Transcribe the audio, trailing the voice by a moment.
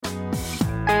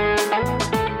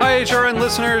HRN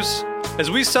listeners.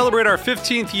 As we celebrate our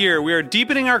 15th year, we are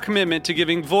deepening our commitment to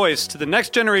giving voice to the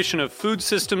next generation of food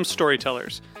systems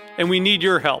storytellers, and we need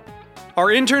your help. Our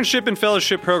internship and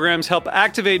fellowship programs help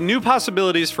activate new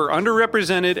possibilities for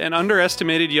underrepresented and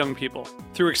underestimated young people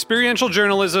through experiential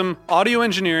journalism, audio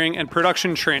engineering, and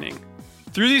production training.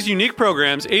 Through these unique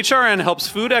programs, HRN helps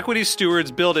food equity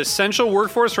stewards build essential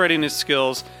workforce readiness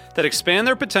skills that expand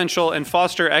their potential and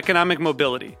foster economic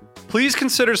mobility. Please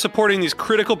consider supporting these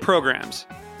critical programs.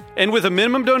 And with a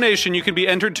minimum donation, you can be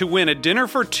entered to win a dinner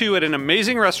for two at an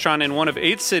amazing restaurant in one of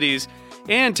 8 cities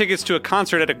and tickets to a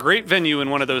concert at a great venue in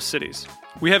one of those cities.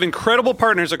 We have incredible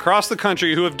partners across the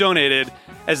country who have donated,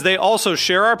 as they also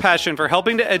share our passion for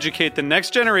helping to educate the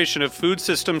next generation of food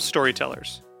systems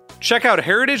storytellers. Check out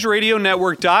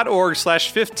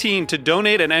heritageradionetwork.org/15 to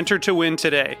donate and enter to win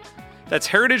today. That's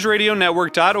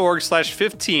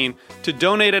heritageradionetwork.org/15 to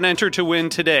donate and enter to win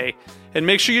today. And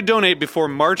make sure you donate before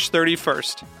March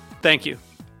 31st. Thank you.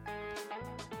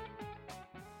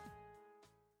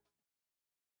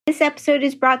 This episode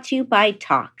is brought to you by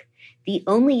Tock, the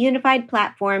only unified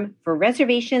platform for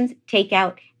reservations,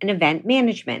 takeout, and event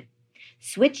management.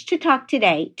 Switch to Tock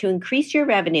today to increase your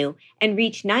revenue and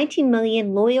reach 19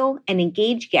 million loyal and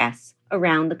engaged guests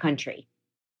around the country.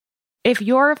 If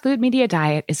your food media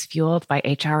diet is fueled by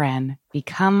HRN,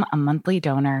 become a monthly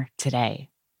donor today.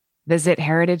 Visit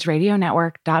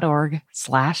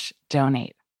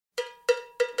heritageradionetwork.org/donate.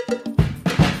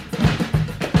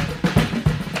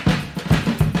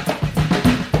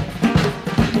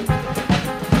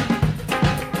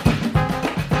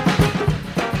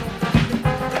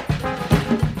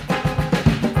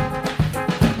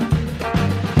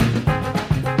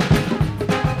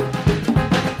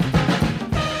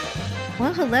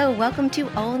 Hello, welcome to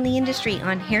All in the Industry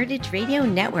on Heritage Radio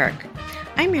Network.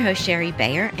 I'm your host, Sherry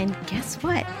Bayer, and guess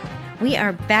what? We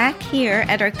are back here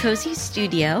at our cozy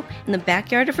studio in the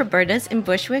backyard of Roberta's in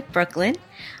Bushwick, Brooklyn.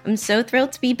 I'm so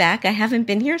thrilled to be back. I haven't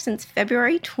been here since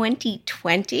February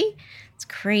 2020. It's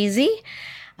crazy,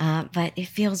 but it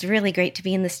feels really great to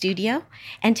be in the studio.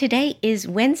 And today is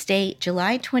Wednesday,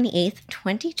 July 28th,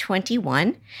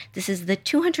 2021. This is the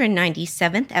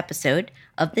 297th episode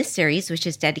of this series, which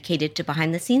is dedicated to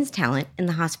behind-the-scenes talent in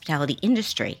the hospitality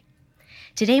industry.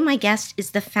 Today, my guest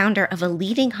is the founder of a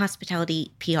leading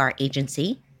hospitality PR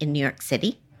agency in New York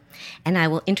City, and I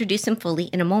will introduce him fully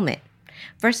in a moment.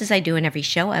 First, as I do in every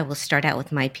show, I will start out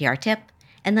with my PR tip,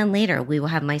 and then later we will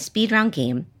have my speed round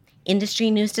game, industry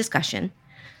news discussion,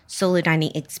 solo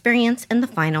dining experience, and the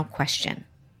final question.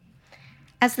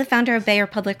 As the founder of Bayer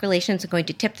Public Relations, I'm going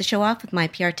to tip the show off with my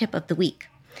PR tip of the week.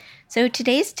 So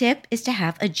today's tip is to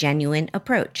have a genuine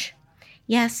approach.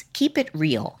 Yes, keep it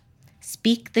real.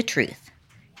 Speak the truth.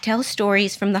 Tell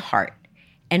stories from the heart,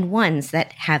 and ones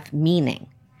that have meaning.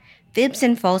 Fibs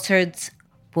and falsehoods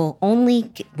will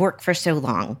only work for so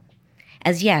long,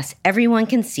 as yes, everyone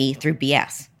can see through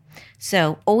BS.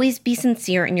 So always be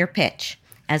sincere in your pitch,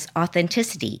 as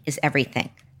authenticity is everything.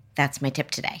 That's my tip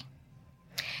today.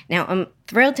 Now, I'm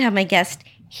thrilled to have my guest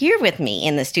here with me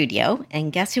in the studio,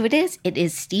 and guess who it is? It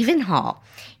is Stephen Hall.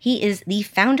 He is the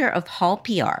founder of Hall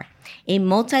PR, a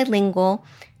multilingual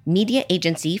media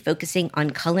agency focusing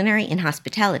on culinary and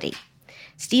hospitality.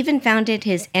 Stephen founded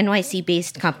his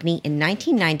NYC-based company in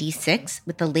 1996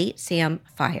 with the late Sam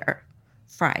Fryer.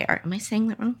 Am I saying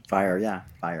that wrong? Fire, yeah,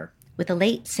 fire. With the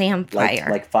late Sam Fryer.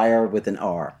 Like fire with an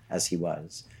R, as he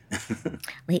was.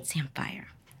 Late Sam Fryer.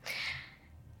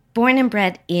 Born and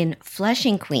bred in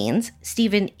Flushing, Queens,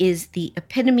 Stephen is the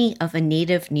epitome of a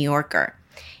native New Yorker.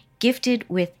 Gifted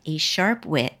with a sharp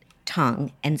wit,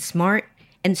 tongue, and street-smart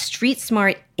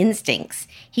instincts,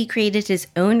 he created his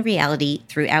own reality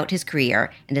throughout his career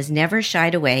and has never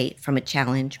shied away from a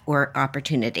challenge or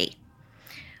opportunity.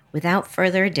 Without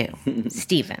further ado,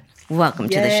 Stephen, welcome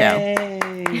to the show.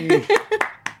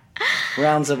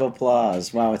 Rounds of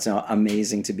applause. Wow, it's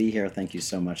amazing to be here. Thank you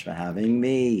so much for having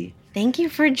me. Thank you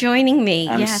for joining me.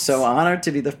 I'm so honored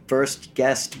to be the first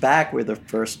guest back. We're the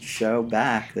first show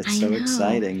back. That's so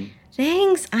exciting.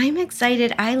 Thanks. I'm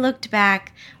excited. I looked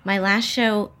back. My last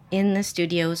show in the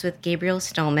studio was with Gabriel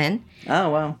Stolman.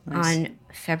 Oh, wow. Nice. On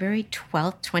February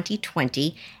 12th,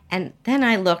 2020. And then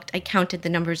I counted the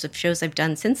numbers of shows I've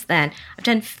done since then. I've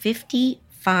done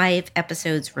 55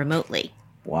 episodes remotely.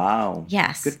 Wow.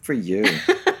 Yes. Good for you.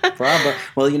 Bravo.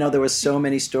 Well, there were so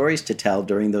many stories to tell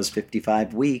during those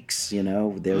 55 weeks.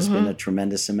 There's been a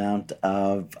tremendous amount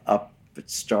of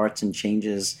upstarts and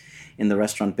changes in the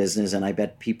restaurant business, and I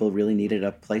bet people really needed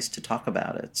a place to talk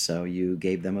about it. So you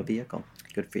gave them a vehicle.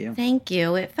 Good for you. Thank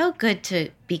you. It felt good to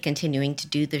be continuing to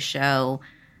do the show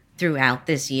throughout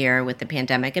this year with the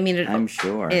pandemic. I mean, I'm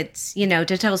sure. It's, you know,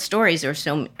 to tell stories, or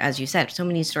so, as you said, so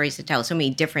many stories to tell, so many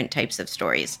different types of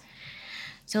stories.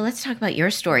 So let's talk about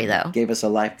your story, though. Gave us a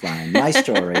lifeline. My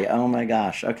story. Oh, my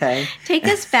gosh. Okay. Take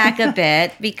us back a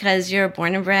bit, because you're a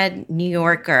born and bred New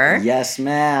Yorker. Yes,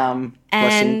 ma'am.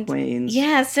 Flushing, Queens.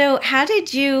 Yeah. So how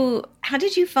did you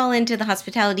fall into the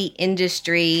hospitality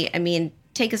industry? I mean,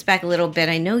 take us back a little bit.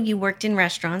 I know you worked in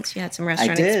restaurants. You had some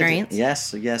restaurant experience.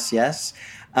 Yes.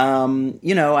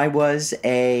 You know, I was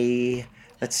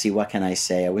let's see, what can I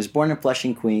say? I was born in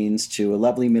Flushing, Queens, to a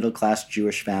lovely middle-class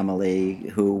Jewish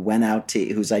family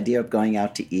whose idea of going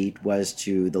out to eat was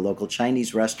to the local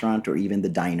Chinese restaurant or even the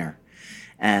diner.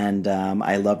 And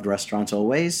I loved restaurants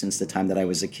always since the time that I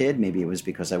was a kid. Maybe it was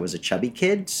because I was a chubby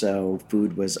kid, so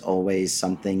food was always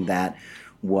something that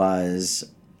was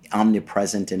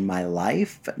omnipresent in my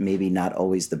life. Maybe not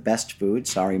always the best food.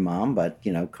 Sorry, Mom, but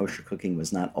you know, kosher cooking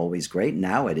was not always great.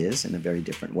 Now it is in a very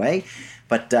different way.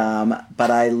 But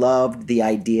I loved the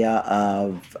idea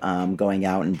of going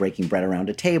out and breaking bread around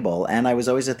a table. And I was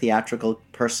always a theatrical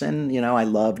person. You know, I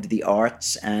loved the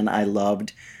arts and I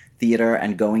loved theater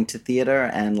and going to theater.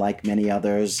 And like many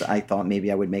others, I thought maybe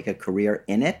I would make a career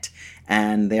in it.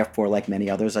 And therefore, like many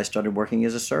others, I started working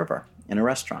as a server in a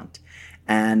restaurant.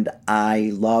 And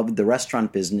I loved the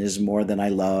restaurant business more than I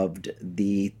loved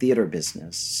the theater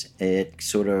business. It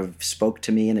sort of spoke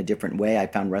to me in a different way. I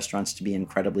found restaurants to be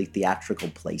incredibly theatrical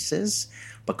places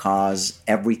because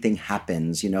everything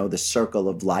happens. You know, the circle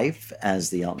of life,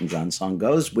 as the Elton John song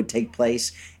goes, would take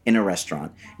place in a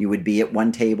restaurant. You would be at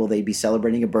one table, they'd be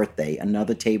celebrating a birthday.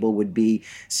 Another table would be,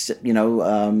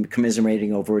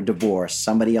 commiserating over a divorce.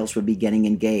 Somebody else would be getting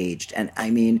engaged. And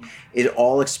I mean, it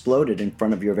all exploded in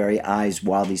front of your very eyes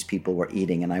while these people were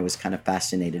eating. And I was kind of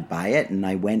fascinated by it. And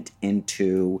I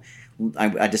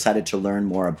decided to learn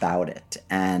more about it.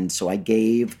 And so I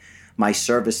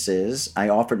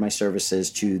offered my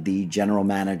services to the general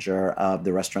manager of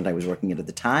the restaurant I was working at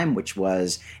the time, which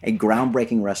was a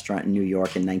groundbreaking restaurant in New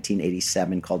York in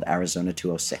 1987 called Arizona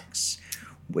 206,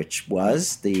 which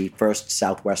was the first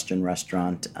Southwestern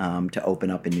restaurant to open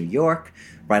up in New York.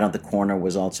 Right on the corner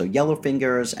was also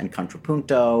Yellowfingers and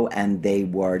Contrapunto, and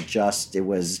it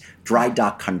was dry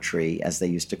dock country, as they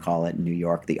used to call it in New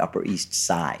York, the Upper East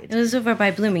Side. It was over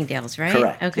by Bloomingdale's, right?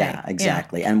 Correct. Okay. Yeah,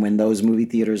 exactly. Yeah. And when those movie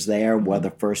theaters there were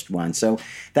the first one. So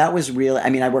that was really,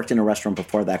 I worked in a restaurant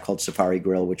before that called Safari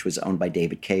Grill, which was owned by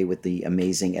David Kay with the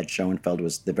amazing Ed Schoenfeld,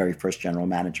 was the very first general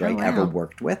manager I ever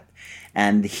worked with.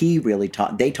 And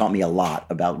they taught me a lot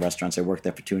about restaurants. I worked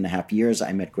there for 2.5 years.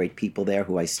 I met great people there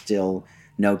who I still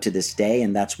know to this day.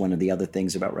 And that's one of the other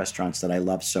things about restaurants that I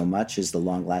love so much is the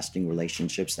long-lasting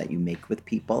relationships that you make with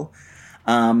people.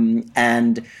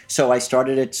 And so I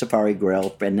started at Safari Grill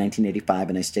in 1985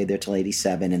 and I stayed there till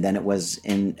 87. And then it was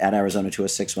at Arizona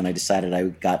 206 when I decided I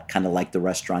got kind of like the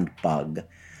restaurant bug.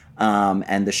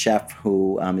 And the chef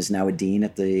who is now a dean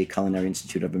at the Culinary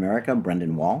Institute of America,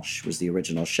 Brendan Walsh, was the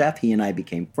original chef. He and I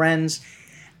became friends.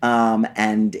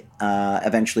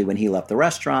 Eventually when he left the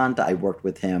restaurant, I worked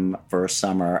with him for a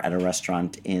summer at a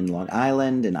restaurant in Long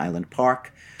Island, in Island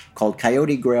Park, called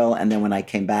Coyote Grill. And then when I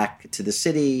came back to the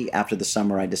city after the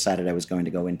summer, I decided I was going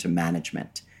to go into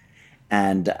management.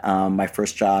 And my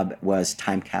first job was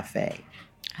Time Cafe.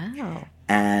 Oh.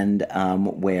 And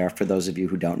where, for those of you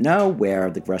who don't know, where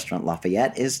the restaurant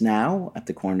Lafayette is now, at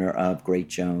the corner of Great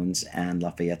Jones and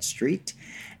Lafayette Street.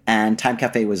 And Time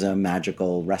Cafe was a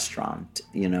magical restaurant.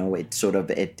 You know,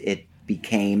 it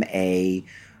became a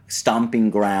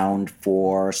stomping ground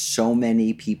for so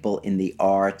many people in the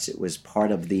arts. It was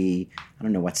part of the, I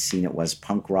don't know what scene it was,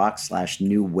 punk rock /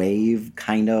 new wave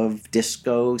kind of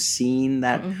disco scene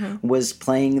that was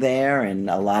playing there.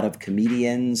 And a lot of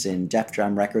comedians, and Def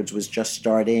Jam Records was just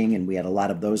starting. And we had a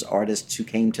lot of those artists who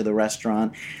came to the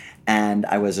restaurant. And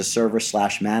I was a server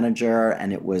 / manager,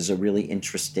 and it was a very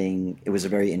interesting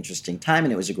time,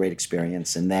 and it was a great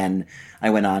experience. And then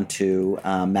I went on to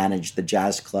manage the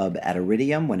jazz club at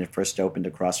Iridium when it first opened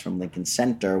across from Lincoln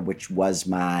Center, which was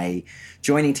my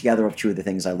joining together of two of the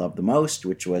things I loved the most,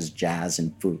 which was jazz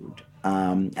and food.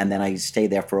 And then I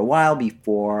stayed there for a while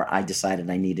before I decided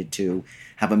I needed to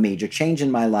have a major change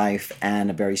in my life. And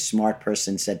a very smart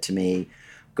person said to me,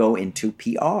 go into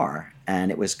PR. And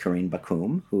it was Karine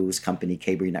Bakoum, whose company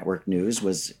Cabri Network News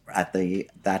was at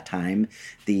that time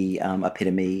the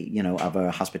epitome, of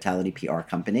a hospitality PR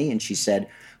company. And she said,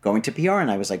 go into PR. And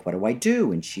I was like, what do I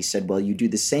do? And she said, well, you do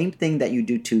the same thing that you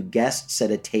do to guests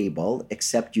at a table,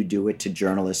 except you do it to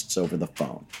journalists over the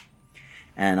phone.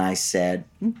 And I said,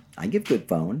 I give good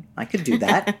phone. I could do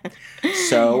that.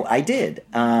 So I did.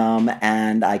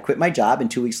 And I quit my job. And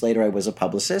 2 weeks later, I was a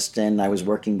publicist and I was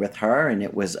working with her. And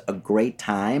it was a great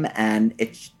time. And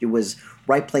it was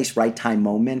right place, right time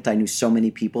moment. I knew so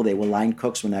many people. They were line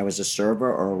cooks when I was a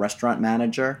server or a restaurant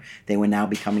manager. They were now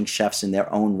becoming chefs in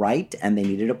their own right. And they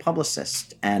needed a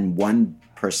publicist. And one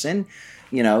person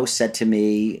said to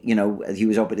me, he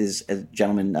was opening, a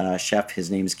gentleman chef,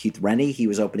 his name is Keith Rennie. He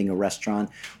was opening a restaurant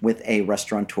with a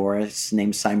restaurateur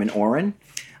named Simon Oren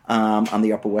on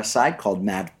the Upper West Side called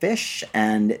Mad Fish.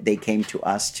 And they came to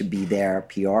us to be their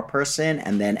PR person.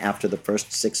 And then after the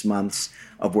first 6 months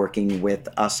of working with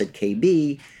us at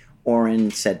KB,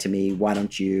 Oren said to me, why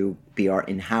don't you be our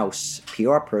in-house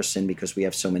PR person because we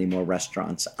have so many more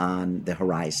restaurants on the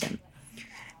horizon.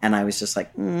 And I was just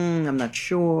like, I'm not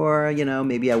sure,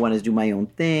 maybe I want to do my own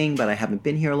thing, but I haven't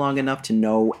been here long enough to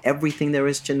know everything there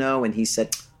is to know. And he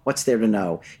said, what's there to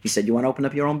know? He said, you want to open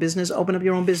up your own business? Open up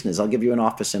your own business. I'll give you an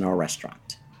office in our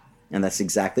restaurant. And that's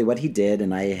exactly what he did.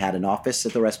 And I had an office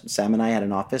at the restaurant. Sam and I had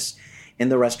an office in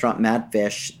the restaurant Mad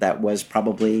Fish that was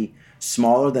probably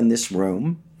smaller than this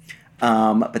room.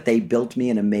 But they built me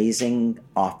an amazing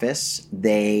office.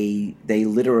 They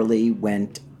literally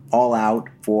went all out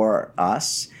for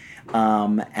us. They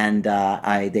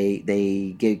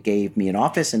gave me an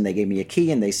office and they gave me a key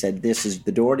and they said, this is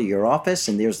the door to your office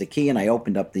and there's the key. And I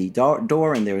opened up the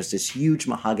door and there was this huge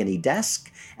mahogany desk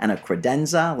and a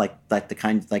credenza,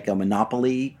 like a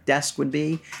Monopoly desk would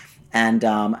be. And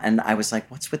I was like,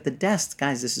 what's with the desk?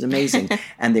 Guys, this is amazing.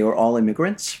 And they were all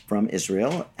immigrants from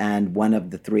Israel. And one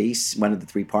of the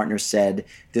three partners said,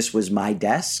 this was my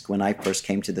desk when I first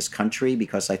came to this country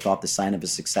because I thought the sign of a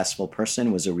successful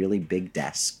person was a really big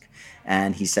desk.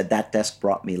 And he said, that desk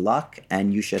brought me luck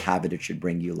and you should have it. It should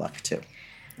bring you luck too.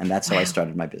 And that's how I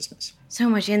started my business. So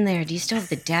much in there. Do you still have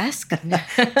the desk?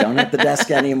 Don't have the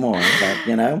desk anymore,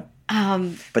 but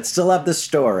but still have the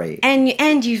story.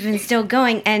 And you've been still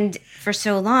going. And for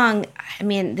so long, I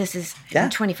mean, this is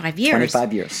 25 years.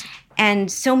 25 years.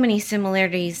 And so many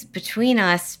similarities between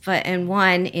us. And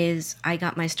one is I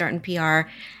got my start in PR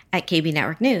at KB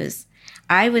Network News.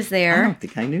 I was there. I don't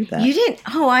think I knew that. You didn't?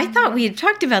 Oh, I thought we had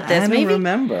talked about this. I don't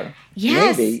remember.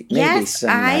 Yes. Maybe yes.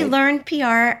 I learned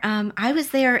PR. I was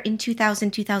there in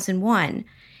 2000, 2001.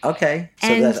 Okay.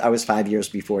 So I was 5 years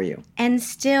before you. And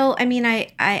still, I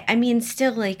mean,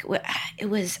 still like it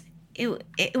was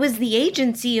the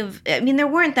agency of, there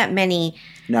weren't that many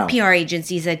PR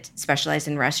agencies that specialize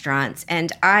in restaurants.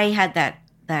 And I had that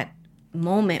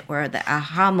moment where the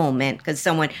aha moment, because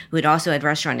someone who had also had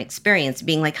restaurant experience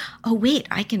being like, oh wait,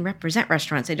 I can represent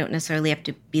restaurants. I don't necessarily have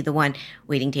to be the one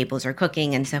waiting tables or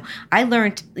cooking. And so I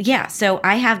learned, so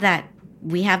I have that.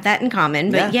 We have that in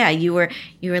common, but you were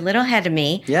a little ahead of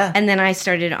me. Yeah. And then I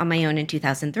started on my own in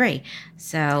 2003.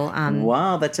 So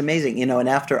wow, that's amazing. And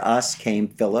after us came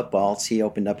Philip Baltz. He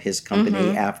opened up his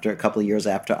company after a couple of years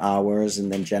after ours,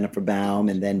 and then Jennifer Baum,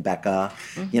 and then Becca,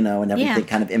 and everything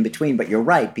kind of in between. But you're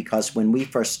right, because when we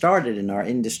first started in our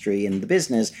industry, in the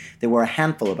business, there were a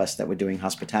handful of us that were doing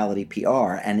hospitality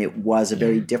PR, and it was a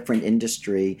very different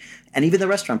industry. And even the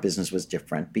restaurant business was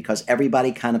different because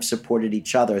everybody kind of supported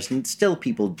each other, and still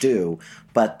people do,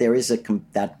 but there is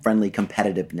that friendly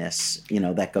competitiveness,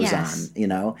 that goes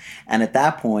on, And at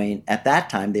that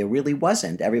time, there really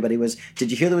wasn't. Everybody was,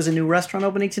 did you hear there was a new restaurant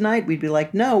opening tonight? We'd be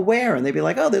like, no, where? And they'd be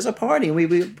like, oh, there's a party. And we'd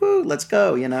be, boo, let's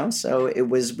go, So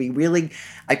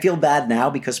I feel bad now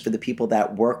because for the people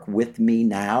that work with me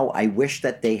now, I wish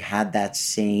that they had that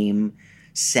same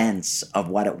sense of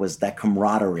what it was, that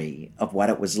camaraderie of what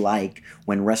it was like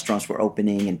when restaurants were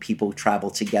opening and people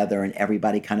traveled together and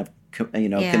everybody kind of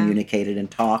communicated and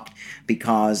talked,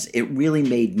 because it really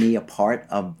made me a part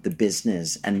of the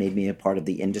business and made me a part of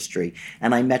the industry.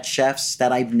 And I met chefs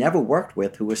that I've never worked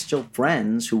with who were still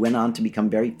friends, who went on to become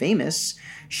very famous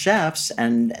chefs.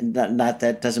 And not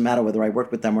that doesn't matter whether I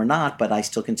worked with them or not, but I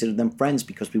still consider them friends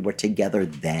because we were together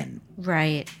then.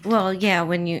 Right. Well, yeah,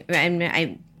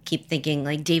 I keep thinking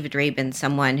like David Rabin,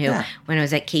 someone who, when I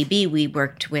was at KB, we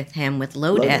worked with him with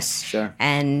Lotus. Sure.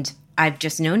 And I've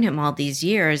just known him all these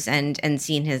years and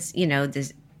seen his,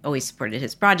 this always supported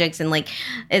his projects. And like,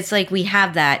 it's like we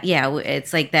have that,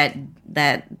 it's like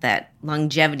that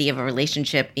longevity of a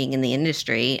relationship being in the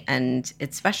industry, and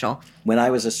it's special. When I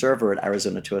was a server at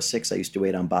Arizona 206, I used to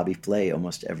wait on Bobby Flay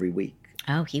almost every week.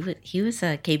 Oh, he was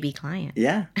a KB client.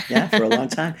 Yeah, for a long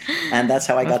time. And that's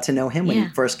how I got to know him when he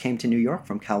first came to New York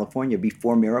from California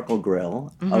before Miracle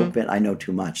Grill opened. I know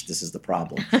too much. This is the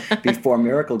problem. Before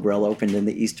Miracle Grill opened in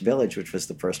the East Village, which was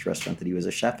the first restaurant that he was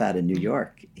a chef at in New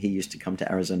York, he used to come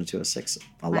to Arizona 206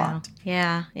 a lot.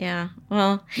 Yeah.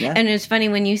 Well, and it's funny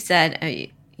when you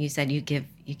said you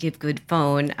give good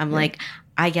phone. I'm like,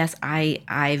 I guess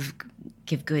I've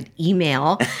give good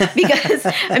email because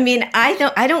I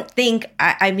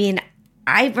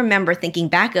remember thinking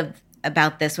back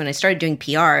about this when I started doing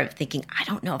PR, thinking I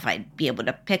don't know if I'd be able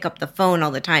to pick up the phone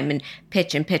all the time and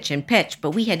pitch,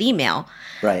 but we had email.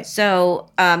 Right. So,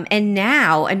 and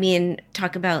now, let's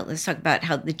talk about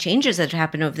how the changes that have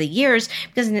happened over the years,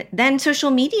 because then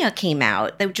social media came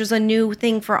out, which was a new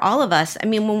thing for all of us.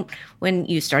 When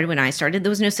I started, there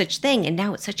was no such thing. And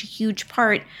now it's such a huge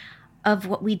part of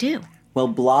what we do. Well,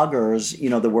 bloggers,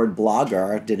 the word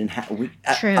blogger didn't have...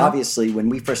 Obviously, when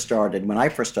I first started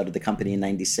the company in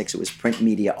 96, it was print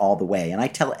media all the way. And I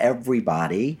tell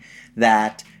everybody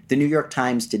that the New York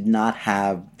Times did not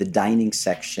have the dining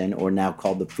section, or now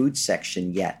called the food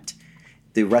section, yet.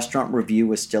 The Restaurant Review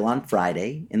was still on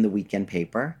Friday in the weekend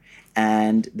paper.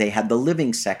 And they had the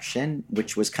living section,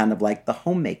 which was kind of like the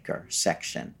homemaker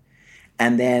section.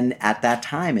 And then at that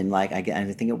time, I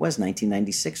think it was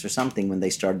 1996 or something, when they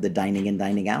started the dining and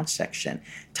dining out section.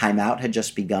 Time Out had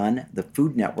just begun. The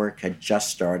Food Network had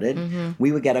just started. Mm-hmm.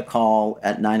 We would get a call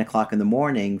at 9 o'clock in the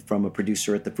morning from a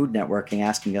producer at the Food Network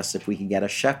asking us if we could get a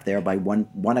chef there by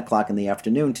 1 o'clock in the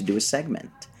afternoon to do a segment.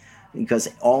 Because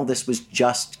all this was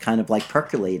just kind of like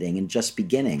percolating and just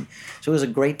beginning. So it was a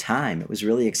great time. It was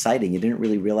really exciting. You didn't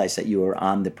really realize that you were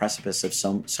on the precipice of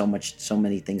so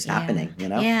many things happening,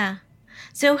 Yeah.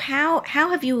 So how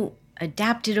have you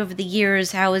adapted over the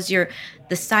years? How has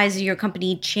the size of your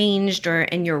company changed,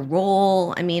 and your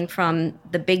role? From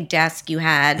the big desk you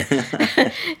had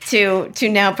to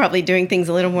now probably doing things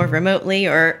a little more remotely,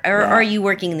 or are you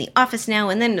working in the office now?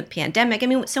 And then the pandemic.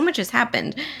 So much has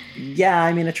happened. Yeah,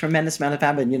 a tremendous amount has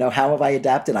happened. How have I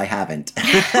adapted? I haven't.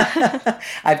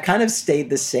 I've kind of stayed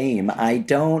the same.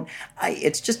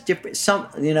 It's just different.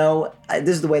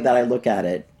 This is the way that I look at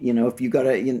it. If you go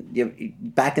to,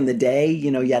 back in the day,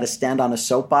 you had to stand on a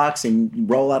soapbox and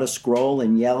roll out a scroll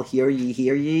and yell, hear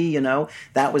ye,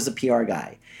 that was the PR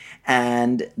guy.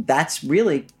 And that's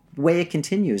really the way it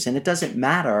continues. And it doesn't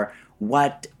matter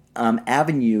what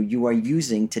avenue you are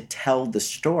using to tell the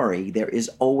story, there is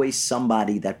always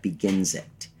somebody that begins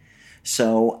it.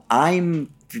 So I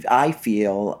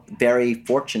feel very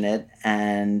fortunate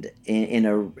and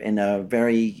in a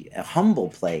very humble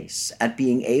place at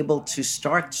being able to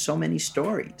start so many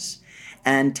stories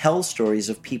and tell stories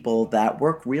of people that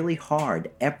work really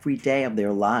hard every day of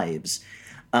their lives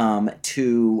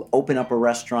to open up a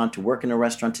restaurant, to work in a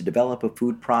restaurant, to develop a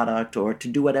food product, or to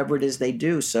do whatever it is they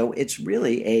do. So it's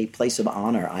really a place of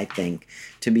honor, I think,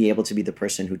 to be able to be the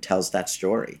person who tells that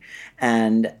story.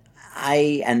 And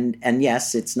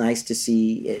yes, it's nice to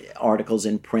see articles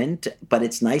in print, but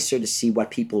it's nicer to see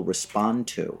what people respond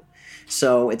to.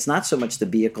 So it's not so much the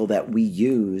vehicle that we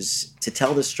use to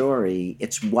tell the story.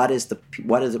 It's what is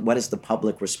the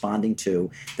public responding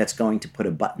to that's going to put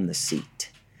a butt in the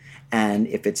seat. And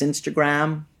if it's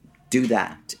Instagram, do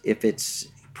that. If it's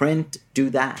print, do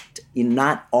that.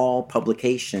 Not all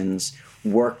publications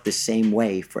work the same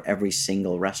way for every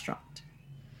single restaurant.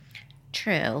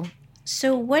 True.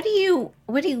 So what do you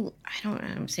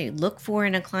look for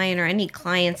in a client, or any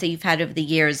clients that you've had over the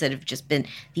years that have just been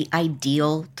the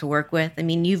ideal to work with?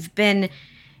 You've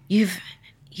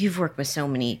worked with so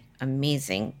many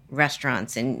amazing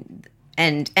restaurants and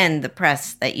the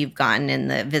press that you've gotten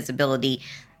and the visibility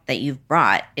that you've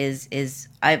brought as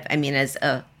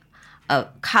a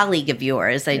colleague of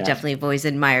yours, I definitely have always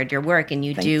admired your work, and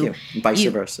Thank you. Vice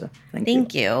versa.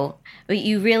 Thank you. But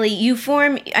you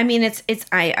form.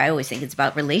 I always think it's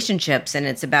about relationships, and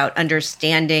it's about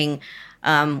understanding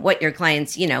what your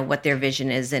clients, what their vision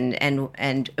is,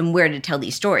 and where to tell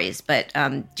these stories. But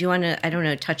do you want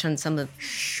to, touch on some of?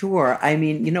 Sure.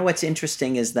 What's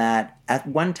interesting is that at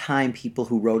one time, people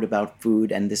who wrote about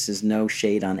food, and this is no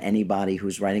shade on anybody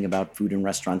who's writing about food in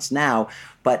restaurants now,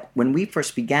 but when we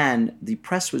first began, the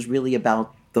press was really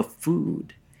about the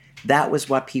food. That was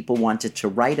what people wanted to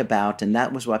write about, and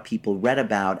that was what people read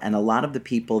about. And a lot of the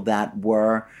people that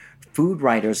were food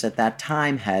writers at that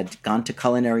time had gone to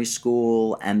culinary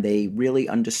school and they really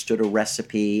understood a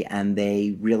recipe and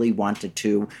they really wanted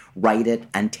to write it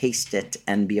and taste it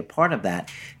and be a part of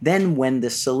that. Then when the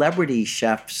celebrity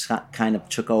chefs kind of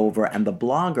took over and the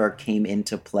blogger came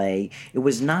into play, it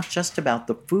was not just about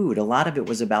the food. A lot of it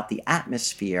was about the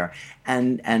atmosphere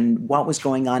and what was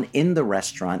going on in the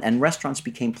restaurant. And restaurants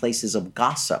became places of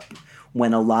gossip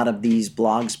when a lot of these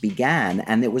blogs began.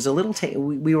 And it was a little,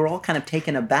 we were all kind of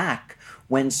taken aback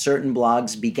when certain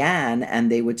blogs began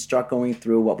and they would start going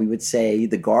through what we would say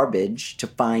the garbage to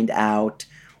find out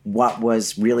what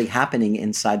was really happening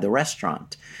inside the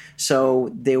restaurant.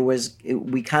 So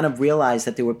we kind of realized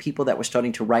that there were people that were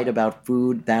starting to write about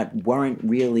food that weren't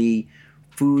really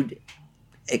food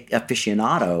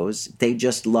aficionados. They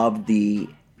just loved the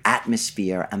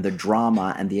atmosphere and the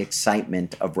drama and the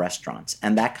excitement of restaurants,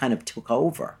 and that kind of took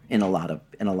over in a lot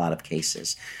of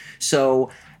cases. So,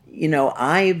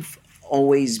 I've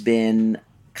always been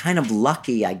kind of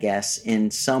lucky, I guess,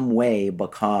 in some way,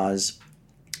 because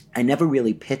I never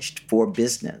really pitched for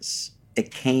business. It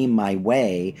came my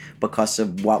way because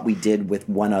of what we did with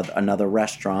another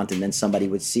restaurant, and then somebody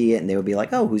would see it and they would be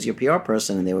like, "Oh, who's your PR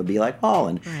person?" And they would be like, "Paul."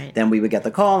 And then we would get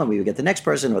the call and we would get the next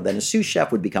person, or then a sous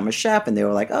chef would become a chef and they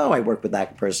were like, "Oh, I work with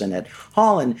that person at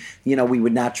Hall." And, we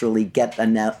would naturally get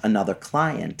another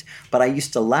client. But I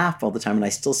used to laugh all the time, and I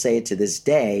still say it to this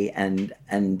day, and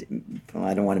well,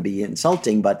 I don't want to be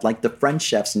insulting, but like the French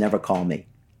chefs never call me.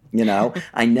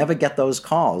 I never get those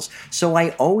calls. So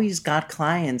I always got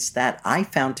clients that I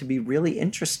found to be really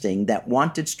interesting, that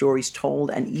wanted stories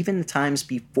told, and even times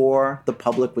before the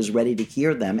public was ready to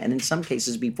hear them, and in some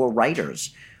cases before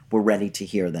writers were ready to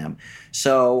hear them.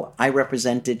 So I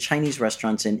represented Chinese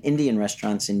restaurants and Indian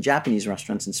restaurants and Japanese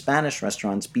restaurants and Spanish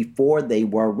restaurants before they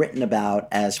were written about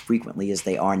as frequently as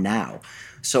they are now.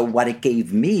 So what it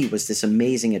gave me was this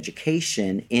amazing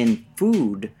education in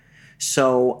food.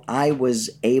 So I was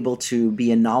able to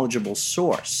be a knowledgeable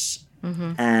source.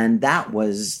 Mm-hmm. And that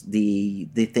was the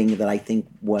thing that I think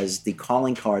was the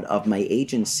calling card of my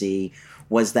agency,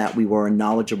 was that we were a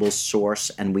knowledgeable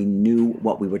source and we knew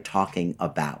what we were talking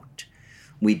about.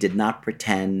 We did not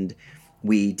pretend.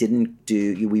 We didn't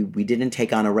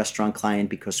take on a restaurant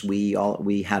client because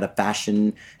we had a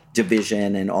fashion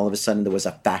division and all of a sudden there was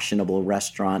a fashionable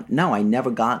restaurant. No, I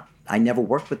never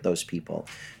worked with those people.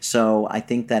 So I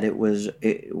think that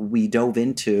we dove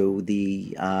into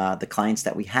the clients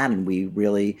that we had, and we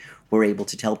really were able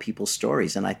to tell people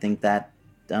stories. And I think that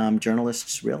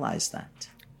journalists realize that.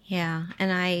 Yeah,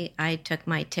 and I took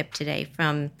my tip today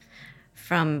from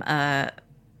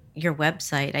your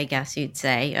website, I guess you'd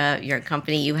say, your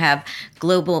company. You have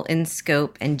global in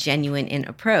scope and genuine in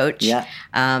approach,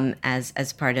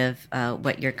 as part of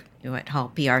what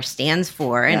Hall PR stands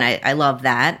for, and I love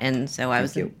that, and so I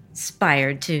was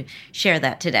inspired to share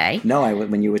that today. No,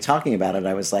 when you were talking about it,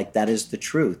 I was like, that is the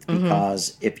truth,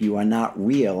 because if you are not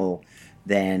real,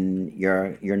 then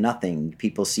you're nothing.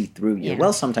 People see through you. Yeah.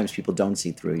 Well, sometimes people don't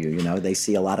see through you. They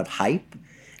see a lot of hype.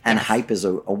 And hype is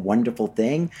a wonderful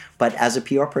thing, but as a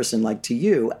PR person, like to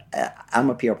you,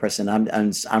 I'm a PR person.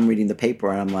 I'm reading the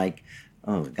paper and I'm like,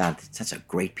 oh God, that's a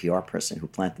great PR person who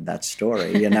planted that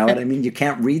story. You know what I mean? You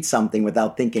can't read something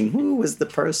without thinking, who was the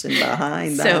person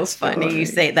behind that So story? funny you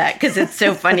say that, because it's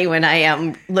so funny when I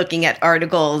am looking at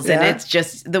articles and it's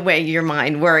just the way your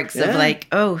mind works of like,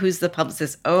 oh, who's the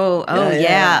publicist? Oh,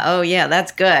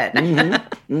 that's good.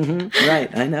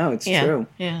 Right, I know, it's true.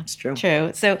 Yeah, it's true.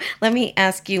 True. So let me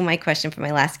ask you my question for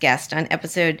my last guest. On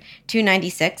episode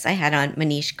 296, I had on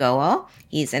Manish Goel.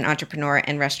 He's an entrepreneur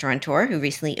and restaurateur who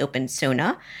recently opened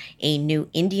Sona, a new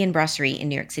Indian brasserie in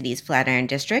New York City's Flatiron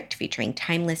District featuring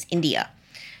timeless India.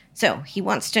 So he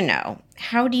wants to know,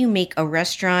 how do you make a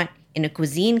restaurant in a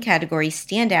cuisine category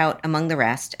stand out among the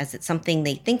rest, as it's something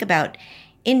they think about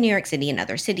in New York City and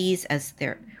other cities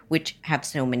which have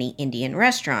so many Indian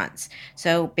restaurants?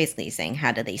 So basically he's saying,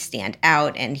 how do they stand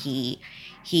out? And he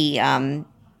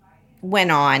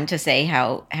went on to say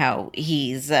how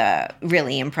he's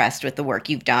really impressed with the work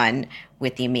you've done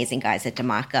with the amazing guys at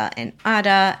Dhamaka and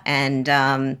Ada.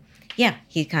 And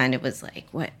he kind of was like,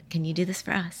 what, can you do this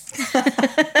for us?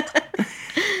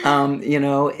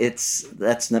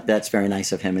 That's very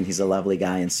nice of him, and he's a lovely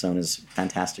guy, and Sona's a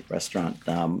fantastic restaurant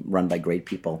run by great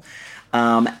people.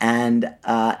 And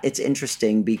it's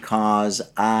interesting because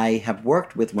I have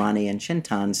worked with Ronnie and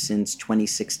Chintan since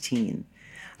 2016.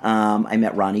 I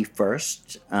met Ronnie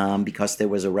first because there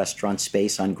was a restaurant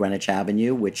space on Greenwich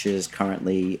Avenue, which is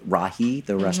currently Rahi,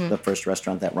 the first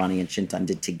restaurant that Ronnie and Chintan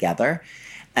did together.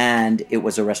 And it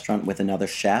was a restaurant with another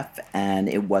chef, and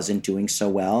it wasn't doing so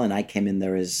well. And I came in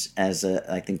there as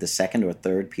I think the second or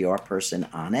third PR person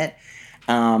on it.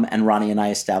 And Ronnie and I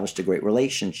established a great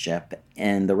relationship,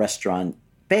 and the restaurant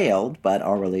failed, but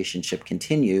our relationship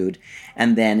continued.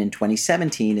 And then in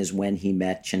 2017 is when he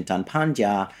met Chintan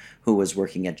Pandya, who was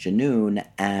working at Junoon,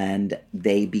 and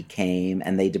they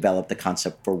developed the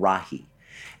concept for Rahi.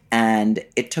 And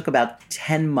it took about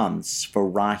 10 months for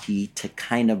Rahi to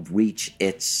kind of reach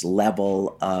its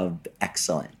level of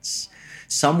excellence.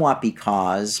 Somewhat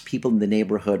because people in the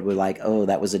neighborhood were like, oh,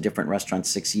 that was a different restaurant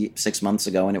 6 months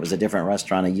ago, and it was a different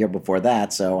restaurant a year before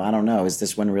that. So I don't know, is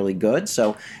this one really good?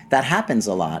 So that happens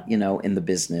a lot, in the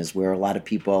business, where a lot of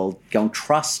people don't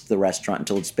trust the restaurant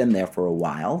until it's been there for a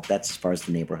while. That's as far as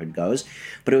the neighborhood goes.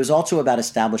 But it was also about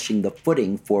establishing the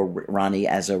footing for Ronnie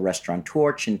as a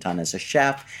restaurateur, Chintan as a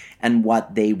chef, and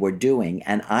what they were doing.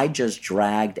 And I just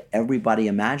dragged everybody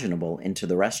imaginable into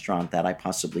the restaurant that I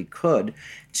possibly could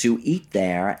to eat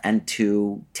there and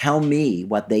to tell me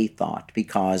what they thought,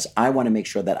 because I want to make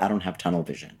sure that I don't have tunnel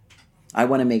vision. I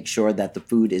want to make sure that the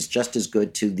food is just as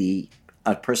good to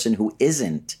a person who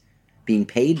isn't being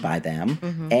paid by them,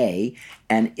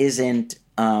 and isn't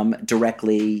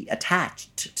directly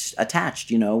attached,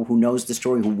 who knows the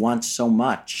story, who wants so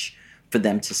much for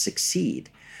them to succeed.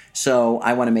 So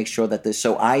I want to make sure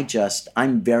that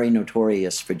I'm very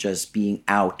notorious for just being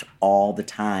out all the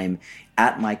time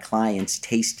at my clients,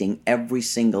 tasting every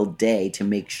single day to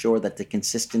make sure that the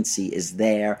consistency is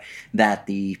there, that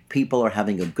the people are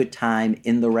having a good time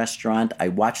in the restaurant. I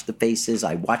watch the faces,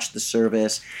 I watch the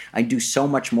service. I do so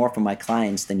much more for my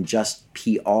clients than just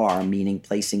PR, meaning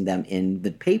placing them in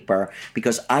the paper,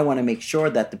 because I want to make sure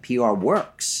that the PR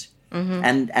works.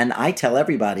 Mm-hmm. And I tell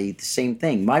everybody the same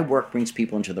thing. My work brings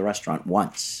people into the restaurant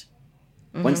once.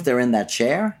 Mm-hmm. Once they're in that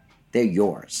chair, they're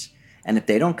yours. And if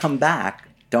they don't come back,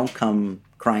 don't come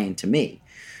crying to me.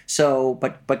 So,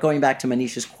 but going back to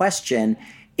Manisha's question,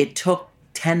 it took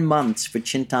 10 months for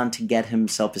Chintan to get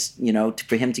himself,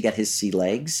 for him to get his sea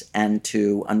legs and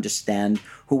to understand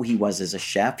who he was as a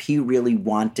chef. He really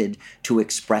wanted to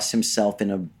express himself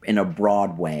in a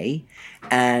broad way.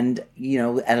 And,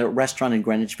 at a restaurant in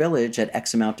Greenwich Village at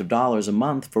X amount of dollars a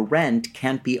month for rent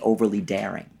can't be overly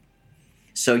daring.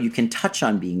 So you can touch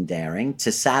on being daring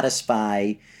to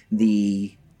satisfy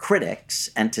the critics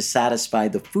and to satisfy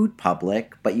the food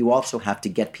public, but you also have to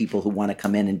get people who want to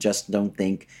come in and just don't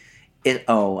think, I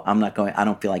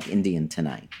don't feel like Indian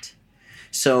tonight.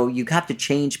 So you have to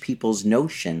change people's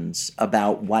notions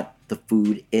about what the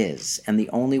food is. And the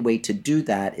only way to do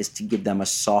that is to give them a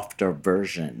softer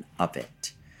version of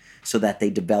it so that they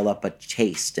develop a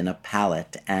taste and a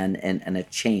palate and a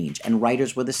change. And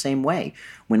writers were the same way.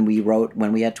 When we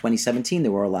had 2017,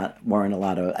 there weren't a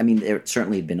lot of, there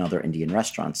certainly had been other Indian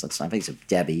restaurants. Let's not face it,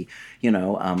 Debbie,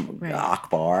 right.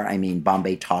 Akbar,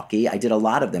 Bombay Talkie. I did a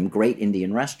lot of them. Great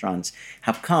Indian restaurants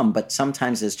have come, but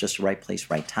sometimes there's just right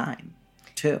place, right time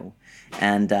too.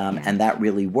 And that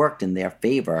really worked in their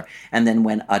favor. And then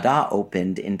when Ada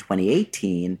opened in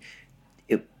 2018,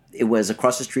 it was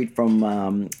across the street from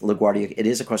LaGuardia. It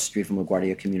is across the street from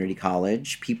LaGuardia Community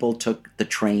College. People took the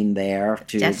train there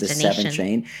to the 7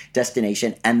 train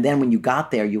destination. And then when you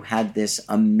got there, you had this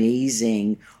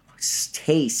amazing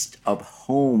taste of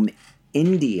home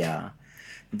India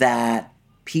that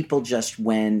people just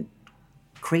went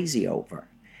crazy over.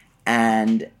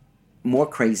 And more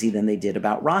crazy than they did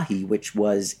about Rahi, which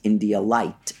was India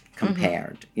light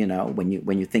compared, when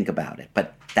you think about it.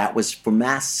 But that was for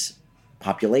mass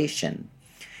population.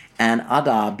 And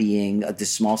Ada being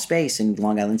this small space in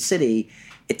Long Island City,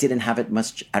 it didn't have it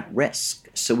much at risk.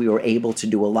 So we were able to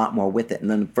do a lot more with it.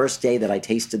 And then the first day that I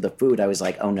tasted the food, I was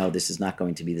like, oh no, this is not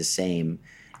going to be the same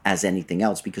as anything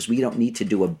else, because we don't need to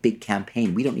do a big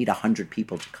campaign. We don't need 100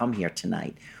 people to come here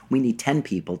tonight. We need 10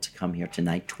 people to come here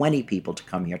tonight, 20 people to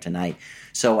come here tonight.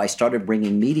 So I started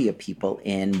bringing media people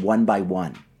in one by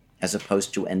one, as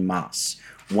opposed to en masse.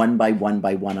 One by one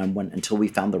until we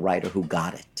found the writer who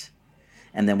got it.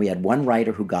 And then we had one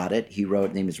writer who got it. His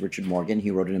name is Richard Morgan.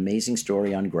 He wrote an amazing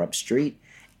story on Grub Street.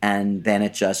 And then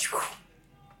it just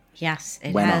Yes,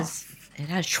 it went has. Off. It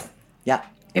has. Yeah.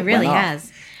 It really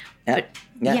has.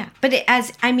 Yeah. But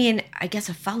I guess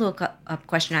a follow-up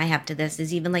question I have to this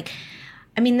is even like,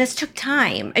 this took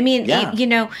time.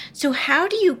 So how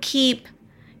do you keep,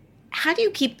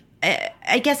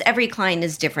 I guess every client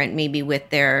is different maybe with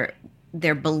their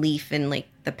belief in like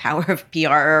the power of PR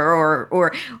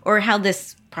or how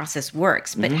this process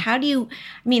works. But how do you?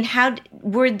 I mean, how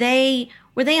were they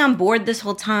on board this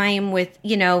whole time with,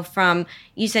 from,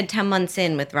 you said 10 months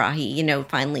in with Rahi,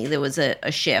 finally there was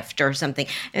a shift or something.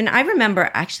 And I remember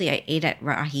actually I ate at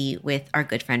Rahi with our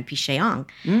good friend Pishe Ong.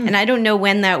 And I don't know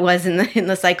when that was in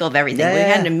the cycle of everything. We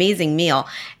had an amazing meal,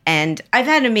 and I've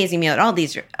had an amazing meal at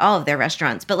all of their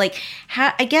restaurants. But like,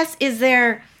 I guess,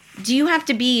 do you have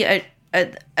to be a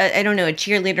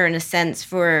cheerleader in a sense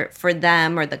for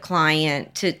them or the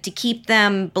client to keep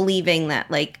them believing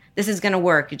that like, this is going to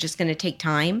work. It's just going to take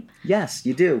time. Yes,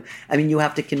 you do. I mean, you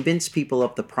have to convince people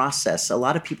of the process. A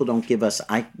lot of people don't give us,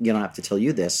 I don't have to tell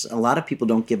you this, a lot of people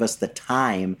don't give us the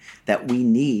time that we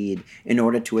need in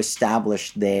order to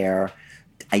establish their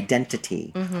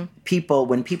identity.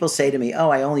 When people say to me, oh,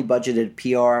 I only budgeted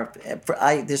PR,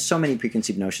 there's so many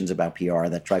preconceived notions about PR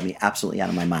that drive me absolutely out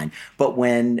of my mind. But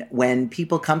when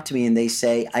people come to me and they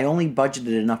say, I only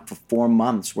budgeted enough for 4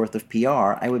 months worth of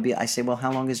PR, I say, well,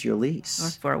 how long is your lease?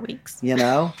 Or 4 weeks.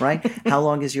 Right? How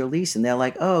long is your lease? And they're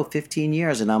like, oh, 15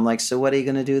 years. And I'm like, so what are you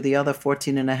going to do the other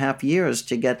 14 and a half years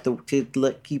to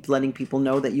keep letting people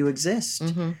know that you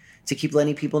exist, to keep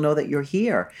letting people know that you're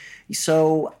here?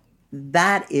 So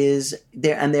that is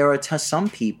there, and there are some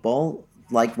people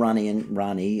like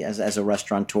Ronnie as a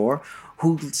restaurateur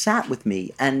who sat with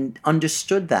me and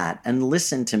understood that and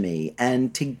listened to me,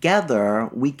 and together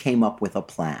we came up with a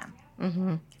plan.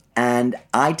 And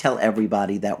I tell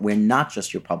everybody that we're not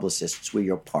just your publicists; we're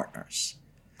your partners.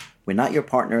 We're not your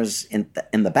partners in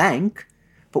the bank,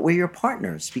 but we're your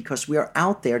partners because we are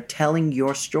out there telling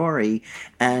your story.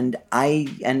 And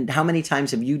how many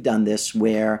times have you done this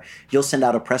where you'll send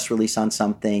out a press release on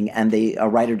something and a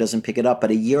writer doesn't pick it up,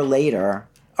 but a year later,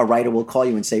 a writer will call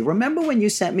you and say, remember when you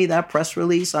sent me that press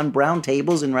release on brown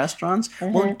tables in restaurants?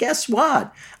 Well, guess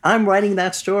what? I'm writing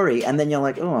that story. And then you're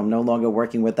like, oh, I'm no longer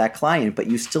working with that client, but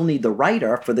you still need the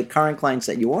writer for the current clients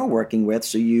that you are working with.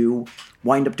 So you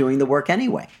wind up doing the work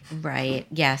anyway. Right.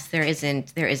 Yes. There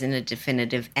isn't a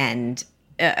definitive end.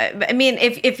 I mean,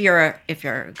 if you're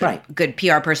a good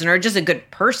PR person or just a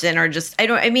good person or just,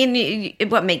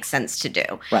 what makes sense to do.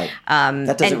 Right.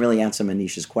 That doesn't really answer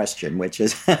Manisha's question, which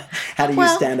is how do you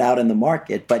stand out in the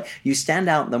market? But you stand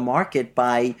out in the market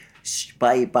by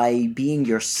being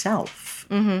yourself,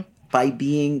 by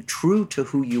being true to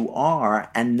who you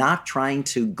are and not trying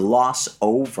to gloss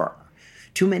over.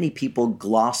 Too many people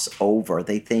gloss over.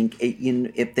 They think,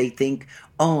 if they think,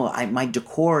 my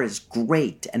decor is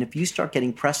great. And if you start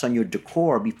getting press on your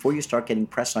decor before you start getting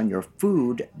press on your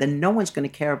food, then no one's going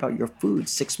to care about your food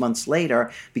 6 months later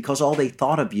because all they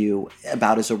thought of you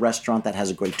about is a restaurant that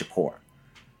has a great decor.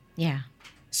 Yeah.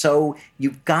 So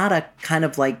you've got to kind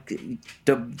of like,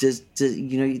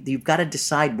 you've got to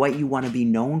decide what you want to be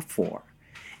known for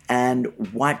and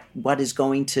what is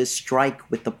going to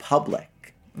strike with the public.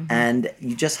 And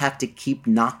you just have to keep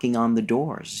knocking on the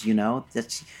doors,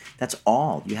 That's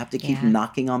all. You have to keep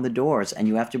knocking on the doors, and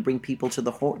you have to bring people to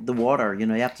the water. You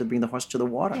have to bring the horse to the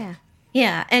water. Yeah.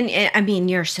 Yeah. And I mean,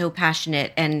 you're so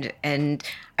passionate, and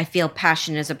I feel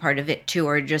passion is a part of it too,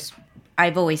 or just,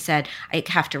 I've always said I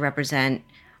can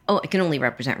only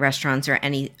represent restaurants or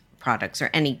any products or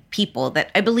any people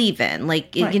that I believe in.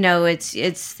 Like, it's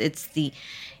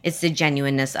the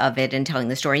genuineness of it and telling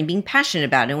the story and being passionate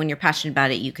about it. And when you're passionate about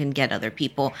it, you can get other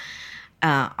people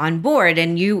on board.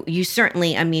 And you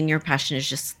certainly, your passion is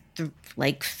just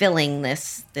like filling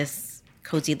this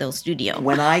cozy little studio.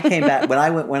 When I came back,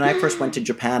 when I first went to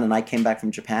Japan and I came back from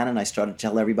Japan and I started to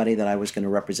tell everybody that I was going to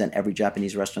represent every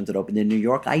Japanese restaurant that opened in New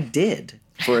York, I did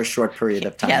for a short period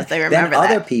of time. Yes, I remember that.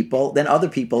 Then other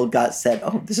people said,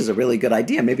 oh, this is a really good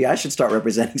idea. Maybe I should start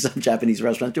representing some Japanese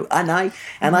restaurants too. And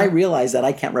I realized that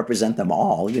I can't represent them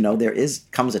all. There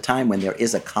comes a time when there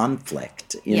is a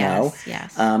conflict,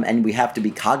 Yes. And we have to be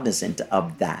cognizant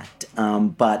of that.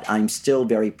 But I'm still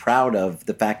very proud of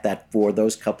the fact that for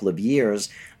those couple of years,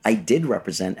 I did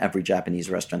represent every Japanese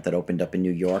restaurant that opened up in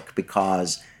New York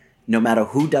because no matter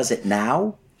who does it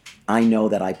now, I know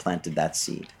that I planted that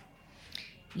seed.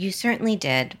 You certainly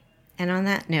did. And on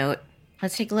that note,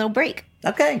 let's take a little break.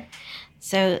 Okay.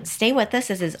 So stay with us.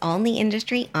 This is All in the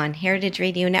Industry on Heritage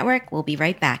Radio Network. We'll be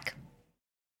right back.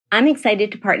 I'm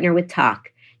excited to partner with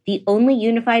Tock, the only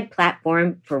unified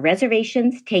platform for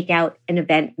reservations, takeout, and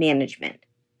event management.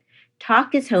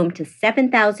 Tock is home to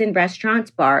 7,000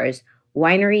 restaurants, bars,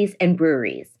 wineries, and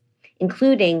breweries,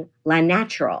 including La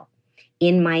Natural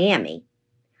in Miami.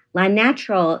 La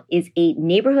Natural is a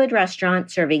neighborhood restaurant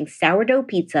serving sourdough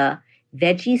pizza,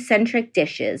 veggie-centric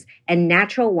dishes, and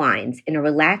natural wines in a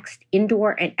relaxed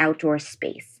indoor and outdoor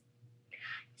space.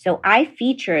 So I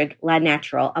featured La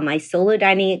Natural on my solo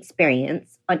dining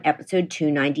experience on episode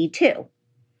 292.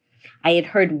 I had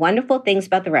heard wonderful things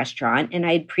about the restaurant, and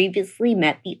I had previously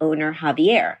met the owner,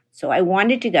 Javier. So I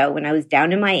wanted to go when I was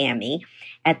down in Miami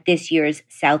at this year's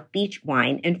South Beach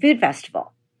Wine and Food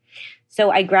Festival. So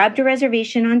I grabbed a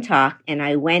reservation on Tock, and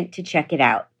I went to check it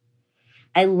out.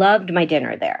 I loved my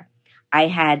dinner there. I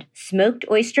had smoked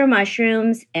oyster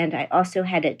mushrooms, and I also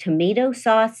had a tomato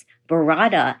sauce,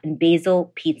 burrata, and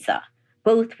basil pizza.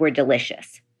 Both were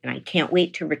delicious, and I can't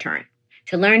wait to return.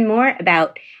 To learn more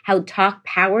about how Tock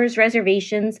powers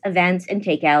reservations, events, and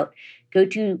takeout, go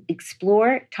to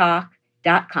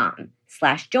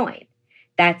exploretalk.com/join.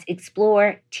 That's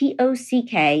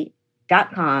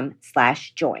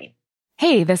exploretalk.com/join.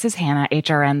 Hey, this is Hannah,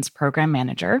 HRN's program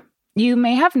manager. You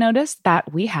may have noticed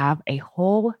that we have a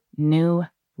whole new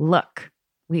look.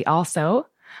 We also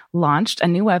launched a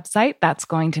new website that's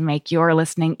going to make your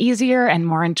listening easier and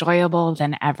more enjoyable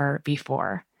than ever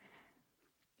before.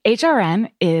 HRN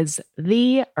is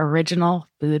the original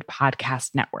food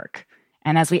podcast network.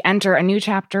 And as we enter a new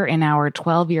chapter in our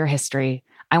 12-year history,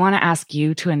 I want to ask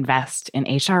you to invest in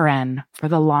HRN for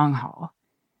the long haul.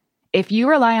 If you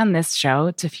rely on this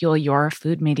show to fuel your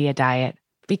food media diet,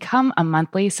 become a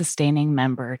monthly sustaining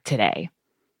member today.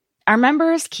 Our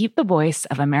members keep the voice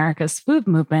of America's food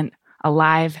movement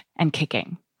alive and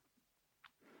kicking.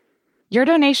 Your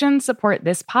donations support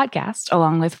this podcast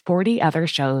along with 40 other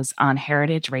shows on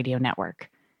Heritage Radio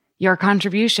Network. Your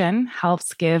contribution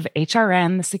helps give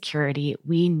HRN the security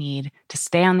we need to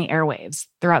stay on the airwaves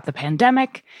throughout the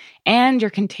pandemic, and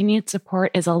your continued support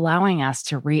is allowing us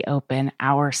to reopen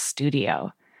our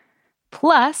studio.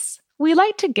 Plus, we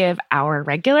like to give our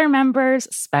regular members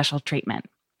special treatment.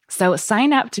 So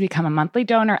sign up to become a monthly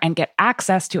donor and get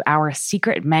access to our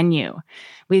secret menu.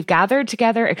 We've gathered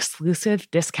together exclusive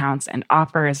discounts and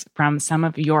offers from some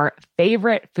of your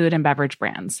favorite food and beverage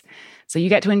brands. So you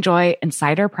get to enjoy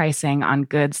insider pricing on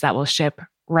goods that will ship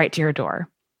right to your door.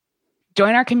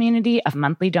 Join our community of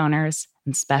monthly donors,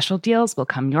 and special deals will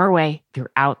come your way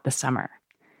throughout the summer.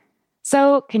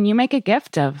 So can you make a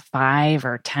gift of $5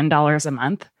 or $10 a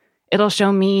month? It'll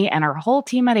show me and our whole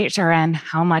team at HRN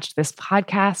how much this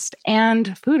podcast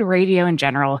and food radio in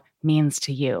general means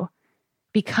to you.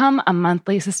 Become a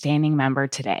monthly sustaining member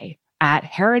today at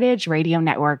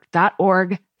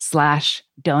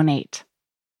heritageradionetwork.org/donate.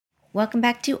 Welcome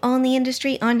back to All in the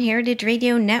Industry on Heritage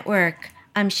Radio Network.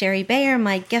 I'm Sherry Bayer.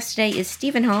 My guest today is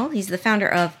Stephen Hall. He's the founder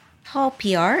of Hall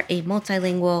PR, a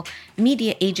multilingual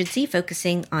media agency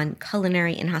focusing on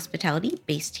culinary and hospitality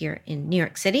based here in New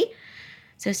York City.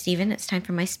 So, Stephen, it's time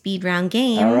for my speed round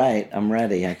game. All right, I'm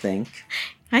ready, I think.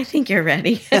 I think you're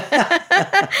ready.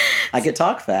 I could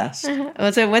talk fast.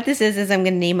 So what this is I'm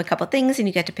going to name a couple things, and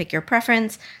you get to pick your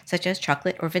preference, such as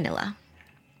chocolate or vanilla.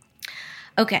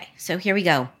 Okay, so here we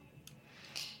go.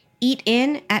 Eat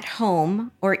in at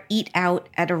home or eat out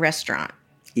at a restaurant?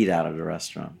 Eat out at a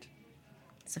restaurant.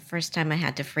 It's the first time I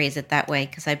had to phrase it that way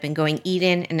because I've been going eat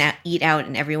in and eat out,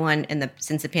 and everyone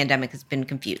since the pandemic has been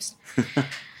confused.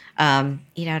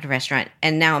 Eat out at a restaurant.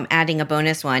 And now I'm adding a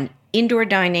bonus one. Indoor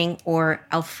dining or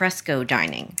alfresco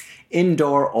dining?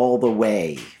 Indoor all the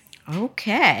way.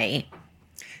 Okay.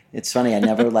 It's funny. I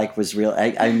never was real.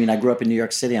 I mean, I grew up in New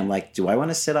York City. I'm like, do I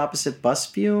want to sit opposite bus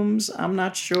fumes? I'm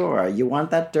not sure. You want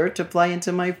that dirt to fly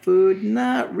into my food?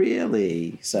 Not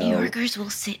really. So New Yorkers will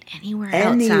sit anywhere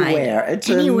anywhere. outside. It's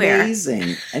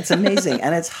amazing. It's amazing.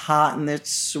 And it's hot and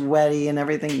it's sweaty and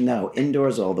everything. No,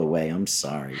 indoors all the way. I'm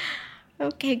sorry.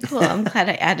 Okay, cool. I'm glad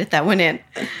I added that one in.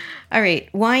 All right.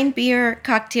 Wine, beer,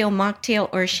 cocktail, mocktail,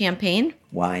 or champagne?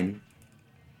 Wine.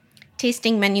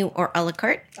 Tasting menu or a la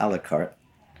carte? A la carte.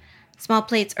 Small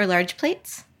plates or large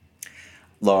plates?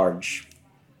 Large.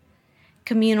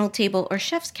 Communal table or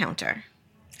chef's counter?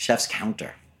 Chef's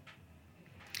counter.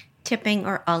 Tipping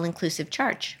or all-inclusive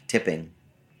charge? Tipping.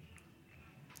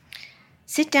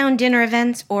 Sit-down dinner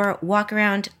events or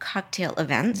walk-around cocktail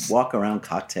events? Walk-around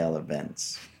cocktail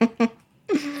events.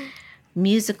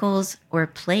 Musicals or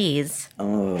plays?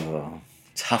 Oh,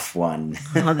 tough one.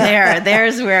 Oh,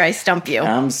 there's where I stump you.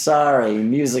 I'm sorry,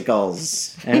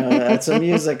 musicals. It's a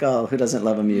musical. Who doesn't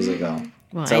love a musical?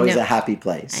 Well, it's always a happy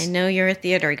place. I know you're a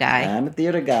theater guy. I'm a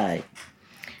theater guy.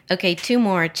 Okay, two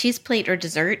more. Cheese plate or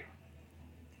dessert?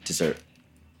 Dessert.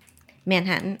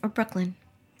 Manhattan or Brooklyn?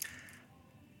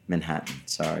 Manhattan,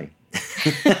 sorry.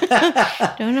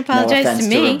 Don't apologize no offense to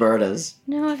me. To Roberta's.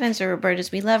 No offense to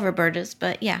Roberta's. We love Roberta's,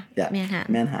 but yeah,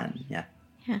 Manhattan. Manhattan, yeah.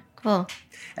 Yeah, cool.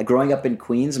 Growing up in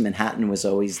Queens, Manhattan was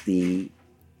always the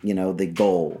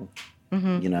goal.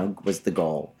 Mm-hmm. Was the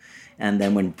goal. And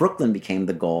then when Brooklyn became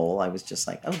the goal, I was just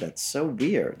like, oh, that's so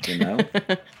weird,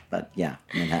 But yeah,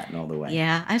 Manhattan all the way.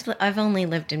 Yeah, I've only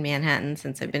lived in Manhattan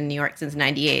since I've been in New York since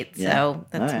 '98, so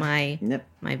that's my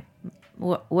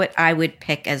what I would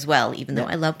pick as well, even though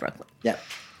I love Brooklyn. Yep.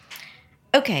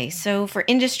 Okay, so for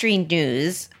industry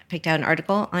news, I picked out an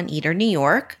article on Eater New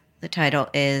York. The title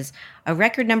is "A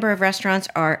Record Number of Restaurants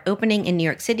Are Opening in New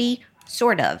York City,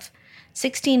 Sort of."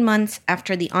 16 months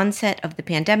after the onset of the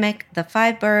pandemic, the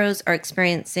 5 boroughs are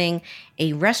experiencing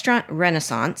a restaurant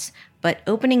renaissance, but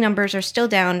opening numbers are still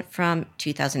down from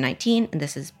 2019, and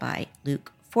this is by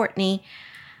Luke Fortney.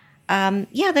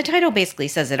 The title basically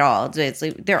says it all. It's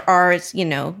like there are,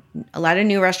 a lot of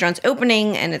new restaurants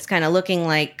opening, and it's kind of looking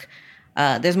like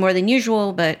there's more than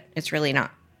usual, but it's really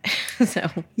not. So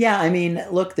yeah, I mean,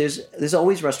 look, there's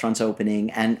always restaurants opening,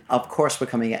 and of course we're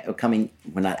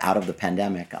we're not out of the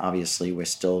pandemic. Obviously, we're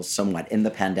still somewhat in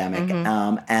the pandemic,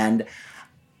 and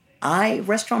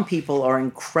restaurant people are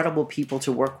incredible people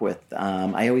to work with.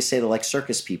 I always say they're like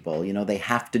circus people. They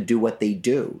have to do what they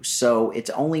do. So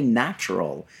it's only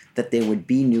natural that there would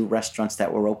be new restaurants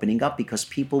that were opening up because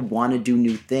people want to do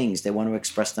new things. They want to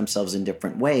express themselves in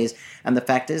different ways. And the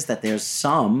fact is that there's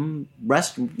some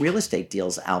real estate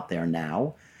deals out there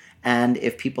now. And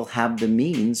if people have the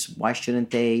means, why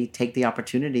shouldn't they take the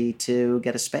opportunity to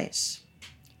get a space?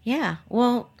 Yeah,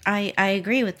 well, I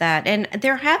agree with that. And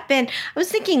there have been, I was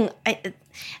thinking,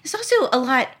 there's also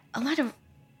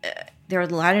there are a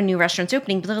lot of new restaurants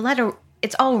opening, but there are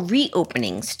it's all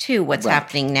reopenings too, what's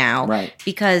happening now. Right.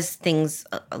 Because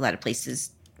a lot of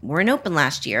places weren't open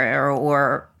last year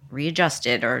or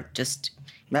readjusted or just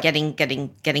getting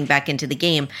back into the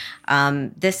game.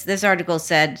 This article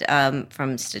said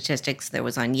from statistics that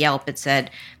was on Yelp, it said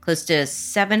close to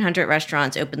 700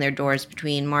 restaurants opened their doors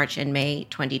between March and May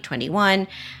 2021.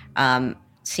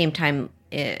 Same time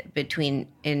in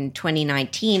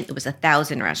 2019, it was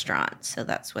 1,000 restaurants. So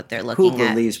that's what they're looking at. Who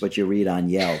believes what you read on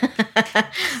Yelp?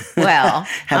 Well,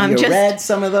 have you read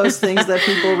some of those things that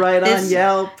people write on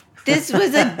Yelp? This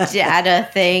was a data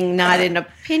thing, not an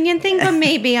opinion thing, but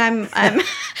maybe I'm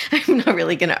not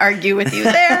really going to argue with you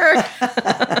there.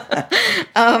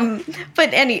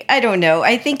 But I don't know.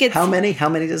 I think it's how many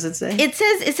does it say? It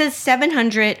says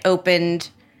 700 opened.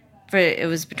 It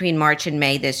was between March and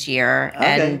May this year,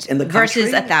 and in the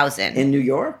versus 1,000 in New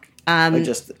York, I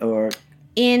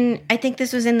think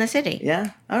this was in the city.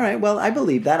 Yeah. All right. Well, I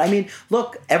believe that. I mean,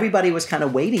 look, everybody was kind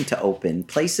of waiting to open.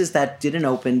 Places that didn't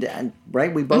open, and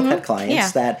right, we both had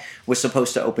clients that were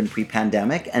supposed to open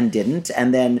pre-pandemic and didn't,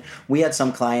 and then we had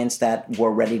some clients that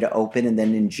were ready to open, and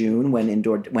then in June,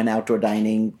 when outdoor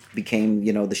dining became,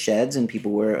 the sheds and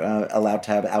people were allowed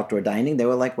to have outdoor dining, they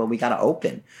were like, well, we got to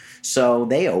open. So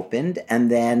they opened,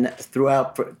 and then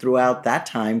throughout that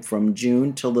time, from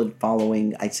June till the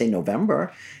following, I'd say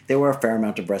November, there were a fair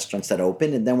amount of restaurants that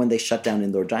opened. And then when they shut down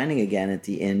indoor dining again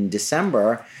in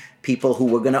December, people who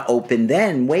were going to open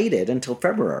then waited until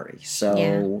February.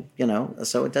 So,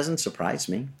 so it doesn't surprise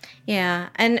me. Yeah.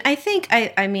 And I think,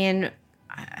 I mean,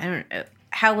 I don't know.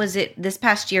 How was it this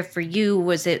past year for you?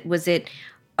 Was it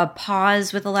a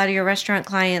pause with a lot of your restaurant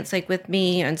clients, like with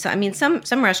me? And so, I mean, some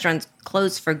restaurants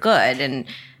closed for good, and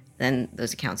then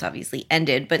those accounts obviously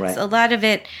ended. But a lot of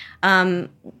it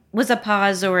was a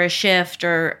pause or a shift,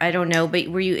 or I don't know. But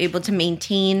were you able to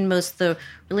maintain most of the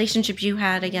relationships you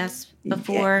had, I guess,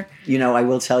 before? Yeah. I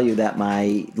will tell you that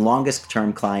my longest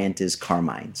term client is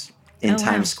Carmine's in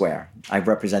Times Square. I've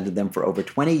represented them for over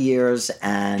 20 years,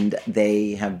 and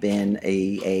they have been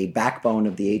a backbone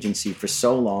of the agency for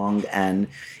so long, and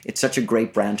it's such a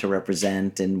great brand to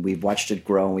represent, and we've watched it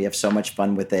grow, and we have so much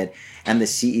fun with it. And the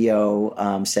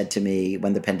CEO said to me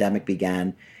when the pandemic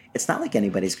began, it's not like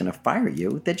anybody's going to fire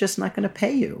you. They're just not going to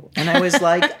pay you. And I was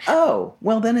like, oh,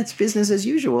 well, then it's business as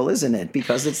usual, isn't it?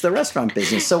 Because it's the restaurant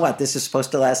business. So what? This is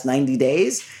supposed to last 90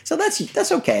 days? So that's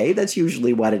okay. That's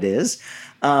usually what it is.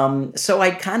 So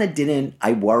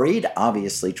I worried,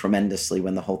 obviously, tremendously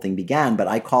when the whole thing began, but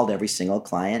I called every single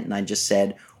client and I just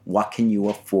said, what can you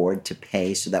afford to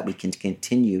pay so that we can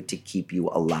continue to keep you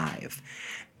alive?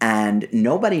 And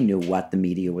nobody knew what the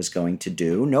media was going to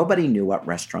do. Nobody knew what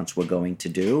restaurants were going to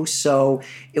do. So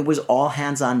it was all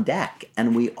hands on deck,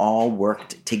 and we all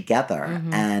worked together.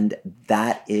 Mm-hmm. And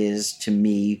that is, to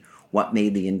me, what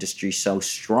made the industry so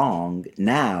strong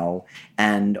now,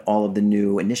 and all of the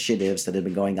new initiatives that have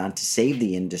been going on to save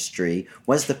the industry,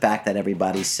 was the fact that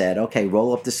everybody said, okay,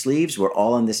 roll up the sleeves, we're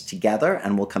all in this together,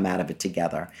 and we'll come out of it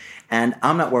together. And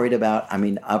I'm not worried about,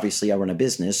 obviously I run a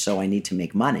business, so I need to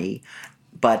make money,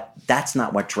 but that's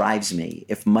not what drives me.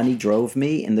 If money drove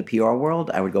me in the PR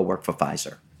world, I would go work for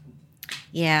Pfizer.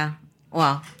 Yeah,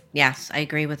 well, Yes, I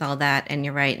agree with all that, and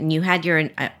you're right. And you had your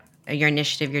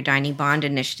initiative, your Dining Bond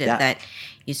initiative that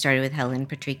you started with Helen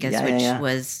Patrikas, which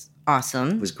was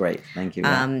awesome. It was great. Thank you.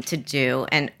 To do.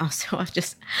 And also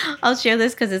I'll share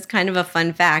this because it's kind of a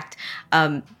fun fact.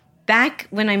 Back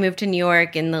when I moved to New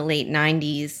York in the late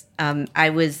 90s, I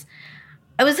was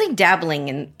like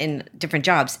dabbling in different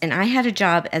jobs, and I had a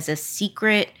job as a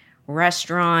secret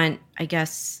restaurant, I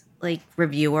guess, like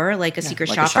reviewer, like a secret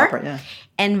shopper.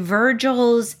 And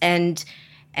Virgil's and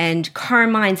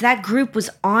Carmine's, that group was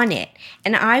on it.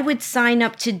 And I would sign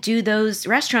up to do those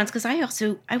restaurants because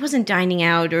I wasn't dining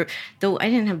out, or though I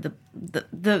didn't have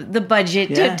the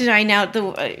budget to dine out.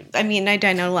 I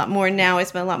dine out a lot more now. I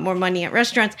spend a lot more money at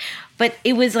restaurants. But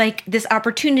it was like this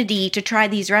opportunity to try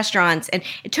these restaurants. And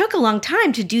it took a long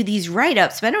time to do these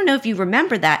write-ups. But I don't know if you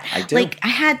remember that. I do. Like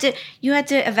you had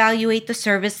to evaluate the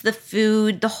service, the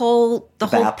food, the whole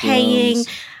paying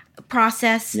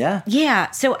process.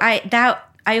 Yeah. So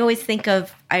I always think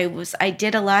of, I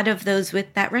did a lot of those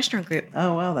with that restaurant group.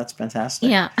 Oh, wow, that's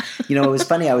fantastic. Yeah. It was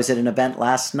funny. I was at an event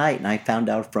last night, and I found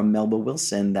out from Melba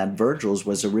Wilson that Virgil's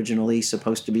was originally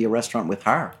supposed to be a restaurant with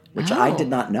her, which I did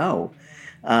not know.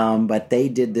 But they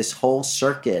did this whole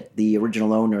circuit. The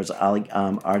original owners,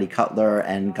 Artie Cutler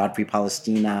and Godfrey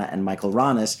Palestina and Michael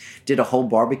Ronis, did a whole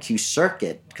barbecue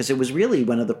circuit because it was really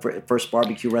one of the first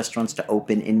barbecue restaurants to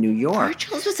open in New York.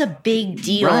 Virgil's was a big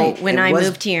deal when I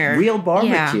moved here. Real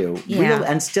barbecue, real,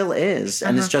 and still is,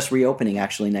 and it's just reopening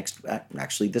actually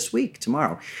this week,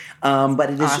 tomorrow.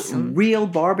 But it is real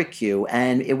barbecue,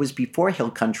 and it was before Hill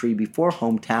Country, before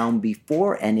Hometown,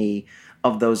 before any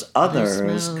of those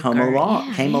others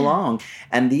came along.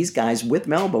 And these guys with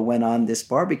Melba went on this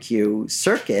barbecue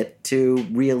circuit to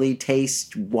really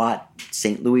taste what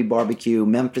St. Louis barbecue,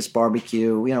 Memphis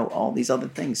barbecue, all these other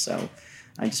things. So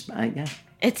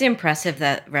It's impressive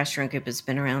that Restaurant Group has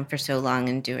been around for so long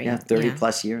and doing 30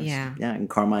 plus years. Yeah. And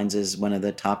Carmine's is one of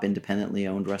the top grossing independently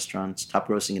owned restaurants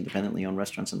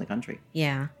in the country.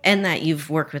 Yeah. And that you've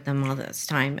worked with them all this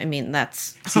time. I mean,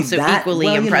 that's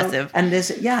equally impressive. And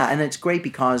and it's great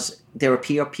because there are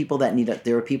people that need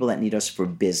us for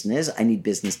business. I need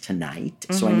business tonight,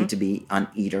 so I need to be on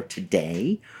Eater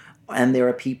today. And there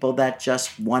are people that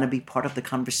just want to be part of the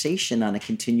conversation on a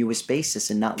continuous basis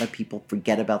and not let people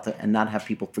forget about and not have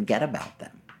people forget about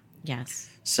them. Yes.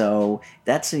 So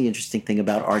that's the interesting thing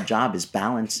about our job is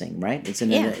balancing, right? It's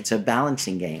a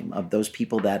balancing game of those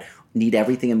people that need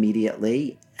everything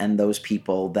immediately and those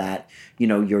people that,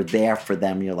 you're there for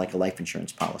them. You're like a life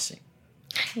insurance policy.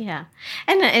 Yeah.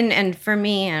 And for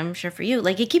me, I'm sure for you,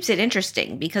 like it keeps it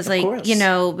interesting because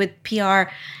with PR,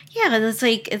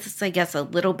 it's I guess a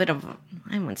little bit of,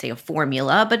 I wouldn't say a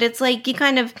formula, but it's like you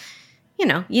kind of,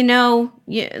 there's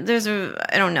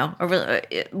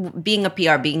being a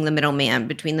PR, being the middleman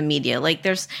between the media, like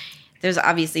there's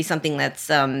obviously something that's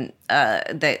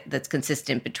that's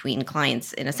consistent between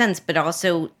clients in a sense, but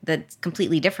also that's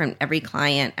completely different. Every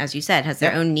client, as you said, has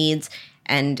their own needs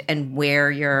and where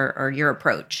your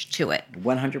approach to it.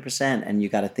 100%. And you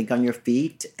got to think on your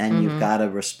feet, and you've got to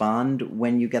respond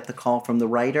when you get the call from the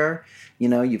writer.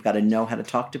 You've got to know how to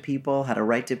talk to people, how to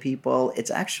write to people.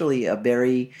 It's actually a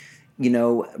very,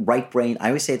 right brain. I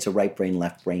always say it's a right brain,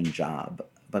 left brain job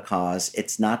because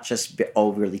it's not just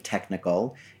overly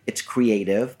technical. It's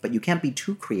creative, but you can't be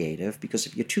too creative because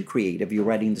if you're too creative, you're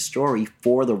writing the story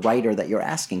for the writer that you're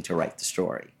asking to write the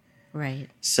story. Right.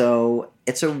 So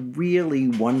it's a really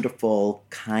wonderful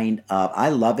kind of, I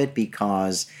love it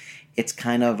because it's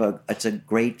kind of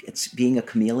it's being a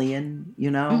chameleon,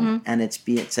 and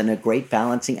it's a great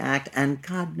balancing act. And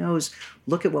God knows,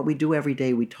 look at what we do every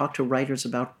day. We talk to writers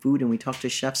about food and we talk to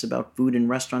chefs about food in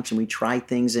restaurants and we try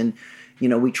things and,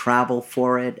 we travel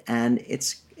for it. And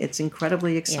it's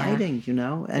incredibly exciting,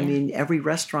 I mean, every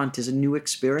restaurant is a new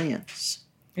experience.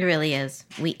 It really is.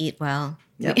 We eat well.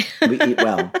 Yeah, we eat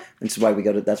well. That's why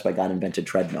that's why God invented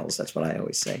treadmills. That's what I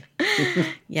always say.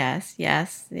 Yes,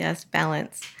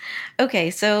 balance.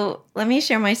 Okay, so let me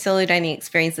share my solo dining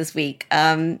experience this week.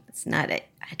 I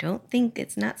don't think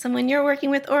it's not someone you're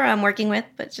working with or I'm working with,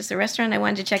 but it's just a restaurant I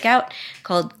wanted to check out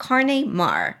called Carne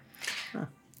Mar. Huh.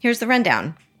 Here's the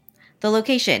rundown. The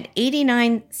location,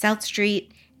 89 South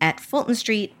Street at Fulton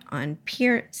Street on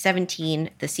Pier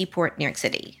 17, the Seaport, New York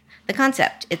City. The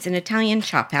concept, it's an Italian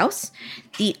chop house.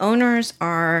 The owners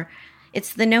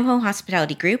it's the NoHo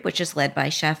Hospitality Group, which is led by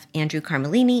Chef Andrew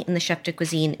Carmelini, and the chef de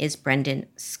cuisine is Brendan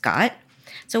Scott.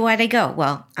 So why'd I go?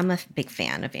 Well, I'm a big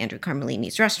fan of Andrew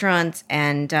Carmelini's restaurants,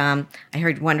 and I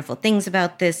heard wonderful things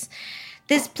about this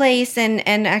place.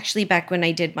 And actually, back when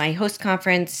I did my host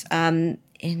conference in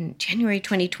January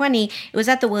 2020, it was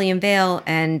at the William Vale,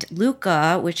 and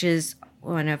Luca, which is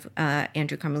one of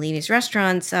Andrew Carmelini's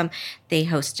restaurants. They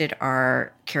hosted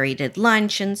our curated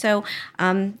lunch. And so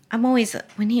I'm always,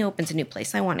 when he opens a new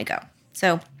place, I want to go.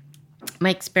 So my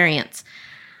experience,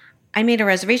 I made a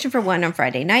reservation for 1 on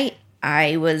Friday night.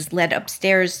 I was led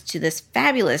upstairs to this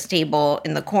fabulous table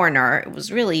in the corner. It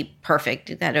was really perfect.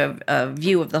 It had a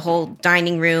view of the whole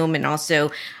dining room, and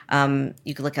also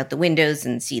you could look out the windows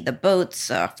and see the boats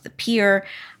off the pier.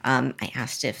 I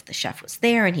asked if the chef was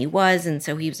there, and he was, and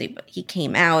so he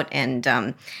came out, and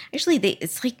actually I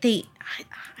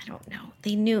don't know.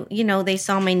 They knew, they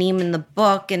saw my name in the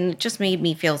book, and it just made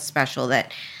me feel special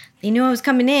that they knew I was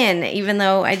coming in, even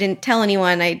though I didn't tell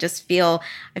anyone. I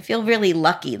feel really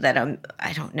lucky that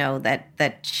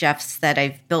that chefs that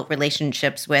I've built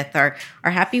relationships with are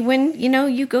happy when,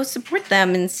 you go support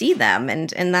them and see them.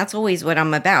 And that's always what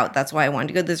I'm about. That's why I wanted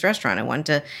to go to this restaurant. I wanted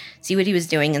to see what he was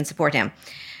doing and support him.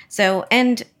 So,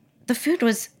 and the food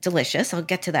was delicious. I'll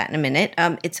get to that in a minute.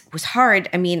 It was hard.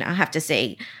 I mean, I have to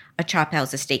say, a chop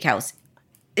house, a steakhouse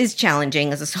is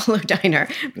challenging as a solo diner.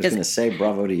 I was going to say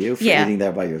bravo to you for eating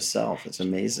there by yourself. It's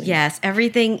amazing. Yes,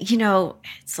 everything,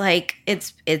 it's like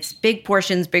it's big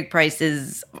portions, big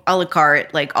prices, a la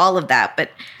carte, like all of that.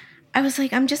 But I was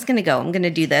like, I'm just going to go. I'm going to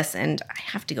do this, and I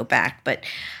have to go back. But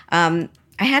I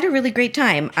had a really great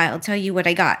time. I'll tell you what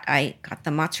I got. I got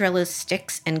the mozzarella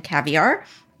sticks and caviar,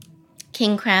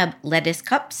 king crab lettuce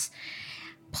cups,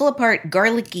 pull-apart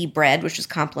garlicky bread, which was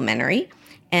complimentary,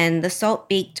 and the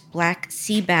salt-baked black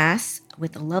sea bass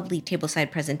with a lovely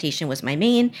tableside presentation was my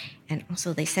main. And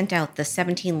also they sent out the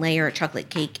 17-layer chocolate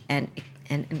cake and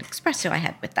an espresso I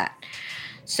had with that.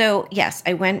 So yes,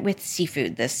 I went with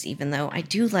seafood this, even though I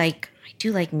do like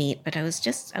meat, but I was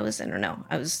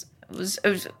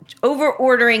over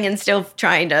ordering and still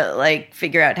trying to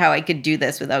figure out how I could do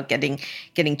this without getting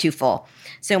too full.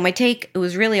 So my take, it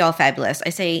was really all fabulous. I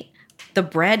say, the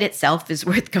bread itself is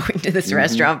worth going to this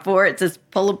restaurant for. It's this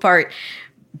pull-apart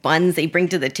buns they bring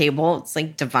to the table. It's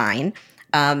like divine.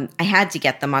 I had to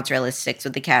get the mozzarella sticks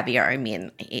with the caviar. I mean,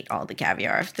 I ate all the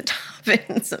caviar off the top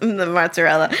and some of the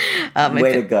mozzarella.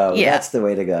 Way to go. Yeah. That's the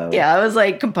way to go. Yeah, I was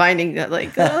combining that.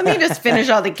 Let me just finish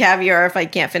all the caviar if I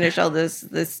can't finish all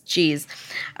this cheese.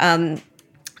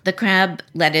 The crab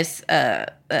lettuce,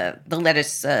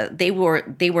 they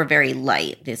were very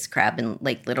light. This crab in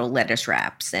little lettuce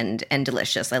wraps and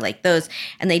delicious. I like those.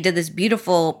 And they did this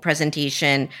beautiful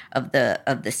presentation of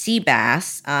the sea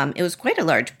bass. It was quite a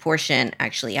large portion,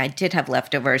 actually. I did have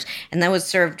leftovers, and that was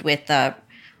served with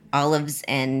olives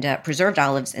and preserved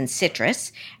olives and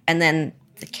citrus. And then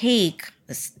the cake,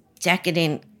 this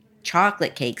decadent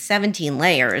chocolate cake, 17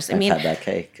 layers. I've had that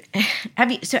cake.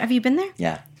 Have you been there?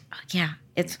 Yeah. Yeah,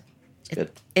 it's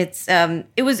good.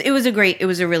 It was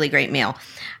a really great meal.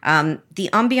 The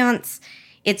ambiance,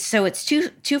 it's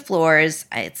two floors.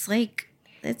 It's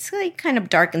kind of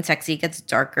dark and sexy. It gets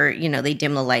darker. They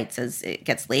dim the lights as it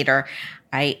gets later.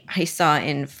 I saw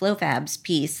in FloFab's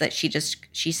piece that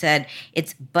she said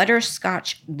it's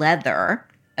butterscotch leather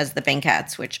as the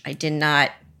banquettes, which I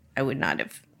would not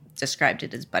have described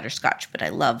it as butterscotch, but I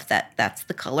love that that's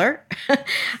the color.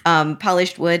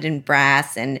 Polished wood and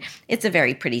brass, and it's a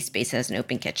very pretty space. It has an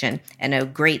open kitchen and a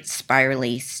great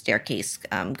spirally staircase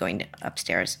going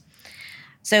upstairs.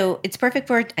 So it's perfect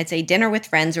for, I'd say, dinner with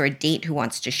friends or a date who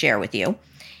wants to share with you.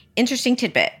 Interesting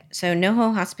tidbit. So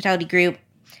NoHo Hospitality Group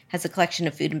has a collection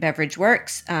of food and beverage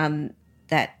works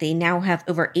that they now have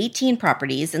over 18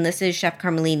 properties, and this is Chef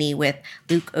Carmelini with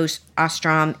Luke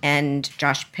Ostrom and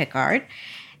Josh Pickard.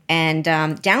 And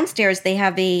downstairs, they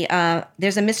have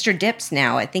there's a Mr. Dips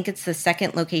now. I think it's the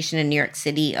second location in New York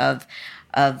City of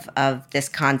this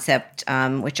concept,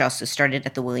 which also started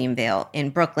at the William Vale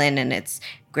in Brooklyn. And it's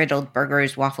griddled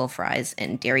burgers, waffle fries,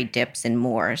 and dairy dips and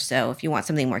more. So if you want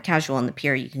something more casual on the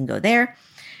pier, you can go there.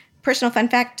 Personal fun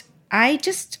fact, I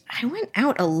went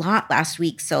out a lot last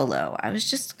week solo. I was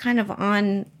just kind of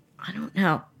I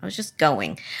was just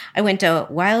going. I went to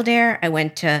Wild Air. I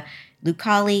went to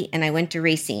Lucali, and I went to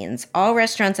Racine's. All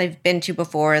restaurants I've been to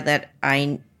before that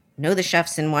I know the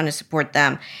chefs and want to support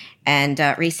them. And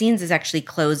Racine's is actually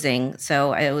closing,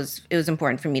 so it was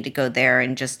important for me to go there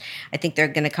and I think they're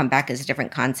going to come back as a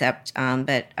different concept.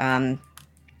 But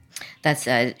that's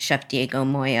Chef Diego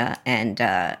Moya and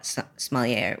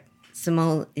sommelier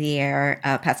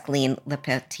Pascaline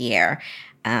Lepetier.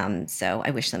 So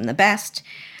I wish them the best.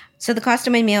 So the cost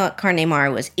of my meal at Carne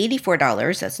Mar was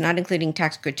 $84. That's not including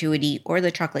tax, gratuity, or the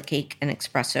chocolate cake and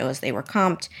espresso as they were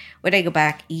comped. Would I go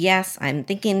back? Yes. I'm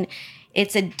thinking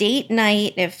It's a date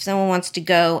night if someone wants to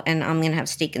go, and I'm going to have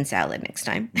steak and salad next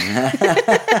time.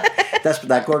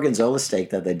 That gorgonzola steak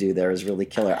that they do there is really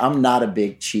killer. I'm not a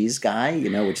big cheese guy,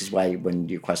 which is why when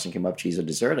your question came up, cheese or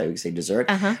dessert, I would say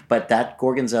dessert. But that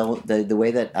gorgonzola, the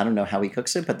way that, I don't know how he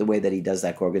cooks it, but the way that he does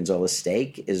that gorgonzola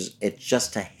steak it's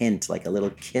just a hint, like a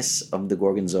little kiss of the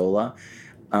gorgonzola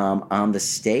on the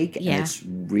steak, and it's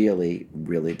really,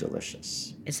 really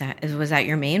delicious. Was that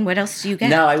your main? What else do you get?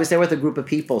 No, I was there with a group of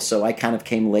people, so I kind of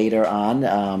came later on.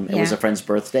 It was a friend's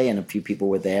birthday, and a few people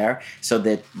were there. So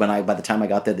that by the time I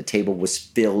got there, the table was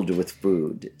filled with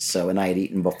food. So, and I had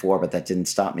eaten before, but that didn't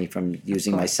stop me from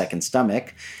using my second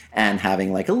stomach and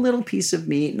having like a little piece of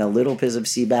meat and a little piece of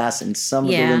sea bass and some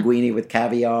of the linguine with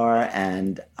caviar,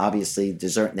 and obviously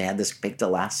dessert. And they had this baked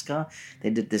Alaska.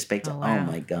 They did this baked. Oh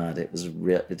my God, it was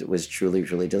truly,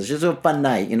 really delicious. It was a fun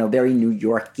night. Very New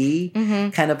York-y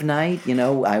kind of night.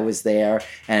 I was there,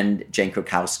 and Jane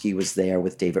Krakowski was there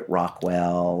with David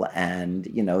Rockwell,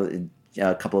 and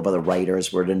a couple of other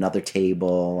writers were at another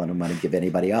table. I don't want to give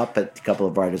anybody up, but a couple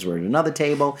of writers were at another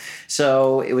table.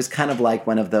 So it was kind of like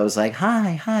one of those like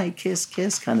hi, kiss,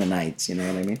 kiss kind of nights. You know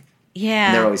what I mean? Yeah.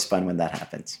 And they're always fun when that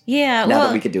happens. Yeah. Now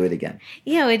that we could do it again.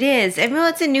 Yeah, it is. And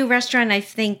it's a new restaurant. I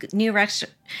think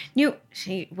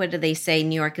what do they say?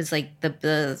 New York is like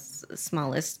the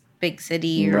smallest big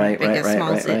city or biggest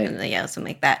small city. Right. Yeah,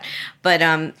 something like that. But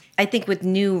I think with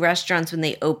new restaurants, when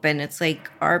they open, it's like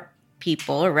our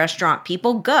people or restaurant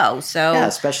people go. So yeah,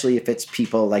 especially if it's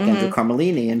people like Andrew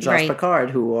Carmelini and Josh Picard,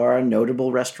 who are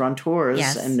notable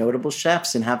restaurateurs and notable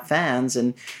chefs and have fans.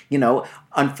 And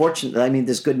unfortunately, I mean,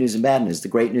 there's good news and bad news. The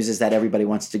great news is that everybody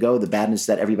wants to go. The bad news is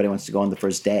that everybody wants to go on the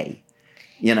first day.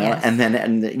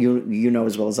 And you know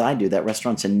as well as I do that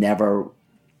restaurants are never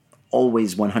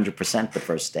always 100% the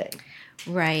first day.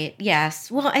 Right.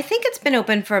 Yes. Well, I think it's been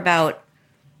open for about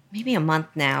maybe a month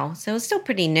now, so it's still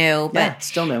pretty new. But yeah, it's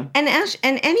still new. And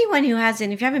anyone who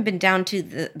hasn't, if you haven't been down to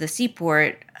the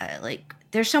seaport,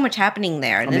 there's so much happening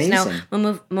there. Amazing. There's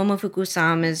now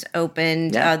Momofuku-sam is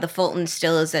opened. Yeah. The Fulton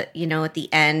still is at the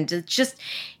end. It's just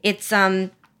it's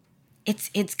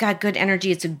got good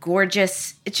energy. It's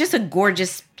just a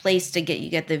gorgeous place to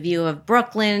get the view of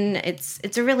Brooklyn.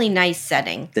 It's a really nice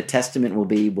setting. The testament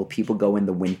will people go in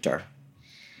the winter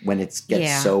when it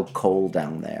gets so cold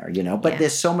down there, But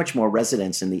there's so much more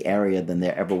residents in the area than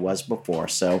there ever was before.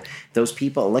 So those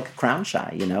people, like Crown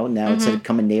Shy, now it's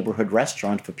become a neighborhood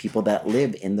restaurant for people that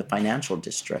live in the financial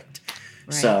district.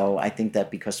 Right. So I think that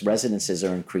because residences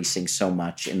are increasing so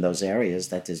much in those areas,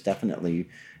 that there's definitely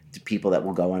people that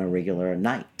will go on a regular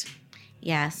night.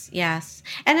 Yes.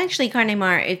 And actually, Carne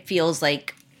Mar, it feels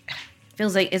like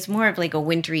it's more of like a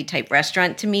wintry type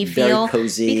restaurant to me. Very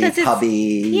cozy,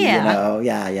 pubby.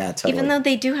 Yeah, totally. Even though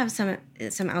they do have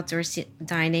some outdoor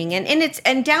dining,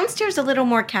 and downstairs a little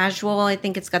more casual. I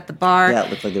think it's got the bar. Yeah, it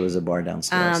looked like there was a bar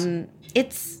downstairs.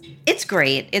 It's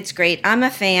great. It's great. I'm a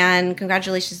fan.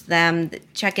 Congratulations to them.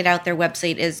 Check it out. Their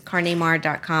website is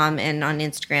carnemar.com and on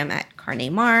Instagram at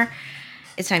carnemar.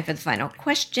 It's time for the final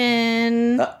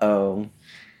question. Uh-oh.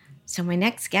 So my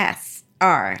next guests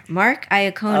are Mark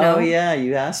Iacono. Oh, yeah.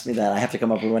 You asked me that. I have to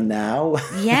come up with one now?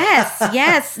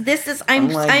 Yes. This is...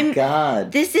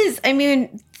 God. This is... I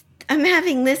mean, I'm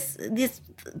having this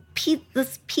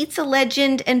pizza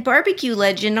legend and barbecue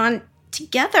legend on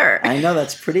together. I know,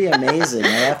 that's pretty amazing. I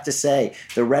have to say,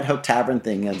 the Red Hook Tavern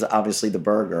thing is obviously the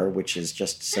burger, which is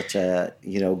just such a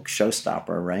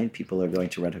showstopper, right? People are going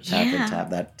to Red Hook Tavern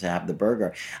to have the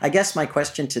burger. I guess my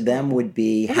question to them would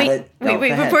be, wait,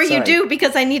 before you do,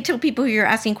 because I need to tell people who you're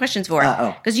asking questions for,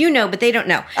 because but they don't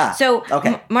know. So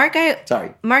okay. Mark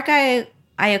Iacono.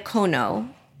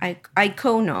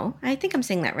 Iacono, I think I'm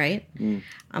saying that right.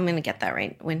 I'm going to get that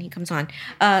right when he comes on.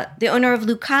 The owner of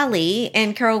Lucali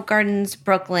in Carroll Gardens,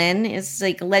 Brooklyn, is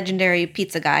like a legendary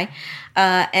pizza guy.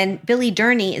 And Billy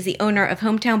Durney is the owner of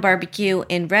Hometown Barbecue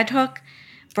in Red Hook,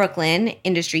 Brooklyn,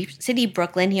 Industry City,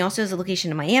 Brooklyn. He also has a location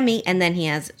in Miami. And then he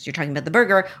has, so you're talking about the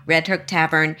burger, Red Hook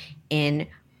Tavern in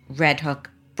Red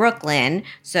Hook, Brooklyn.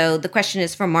 So the question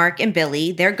is for Mark and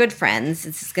Billy. They're good friends.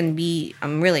 This is going to be,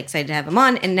 I'm really excited to have them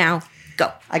on. And now,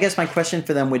 go. I guess my question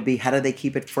for them would be, how do they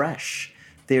keep it fresh?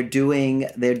 They're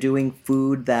doing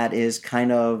food that is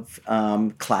kind of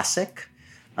classic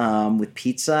with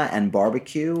pizza and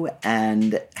barbecue.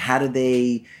 And how do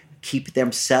they keep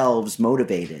themselves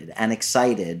motivated and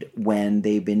excited when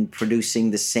they've been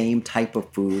producing the same type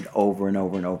of food over and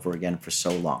over and over again for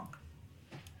so long?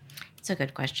 It's a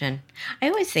good question. I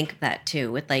always think of that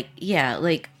too with I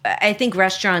think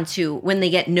restaurants who, when they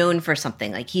get known for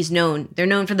something, like they're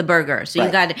known for the burger. So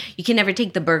you can never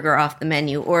take the burger off the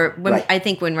menu. Or I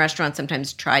think when restaurants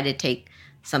sometimes try to take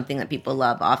something that people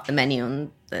love off the menu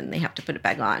and then they have to put it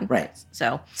back on. Right.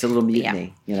 So it's a little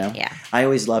mutiny, Yeah. I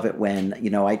always love it when,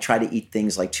 I try to eat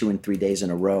things like 2 and 3 days in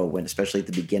a row, when, especially at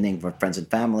the beginning with friends and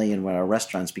family and with our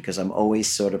restaurants, because I'm always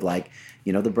sort of like,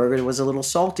 the burger was a little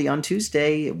salty on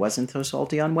Tuesday. It wasn't so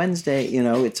salty on Wednesday.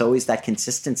 It's always that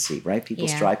consistency, right? People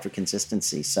strive for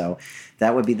consistency. So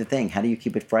that would be the thing. How do you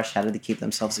keep it fresh? How do they keep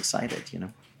themselves excited,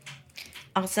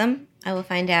 Awesome. I will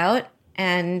find out.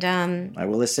 And I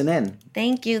will listen in.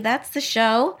 Thank you. That's the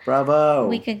show. Bravo.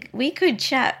 We could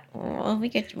chat. Well, we're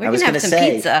I was gonna going to have some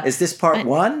say, pizza. is this part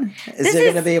 1? Is there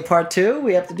going to be a part 2?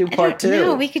 We have to do part 2.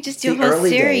 No, we could just do a whole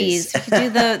series. We could do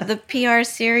the PR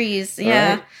series.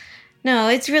 Yeah. Right. No,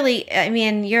 it's really. I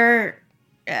mean,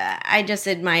 I just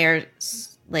admire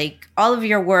like all of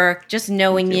your work, just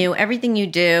knowing you, everything you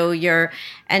do,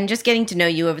 and just getting to know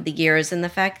you over the years, and the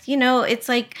fact, it's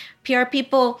like PR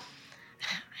people. I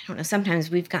don't know.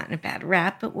 Sometimes we've gotten a bad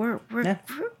rap, but we're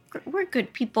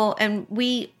good people, and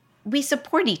we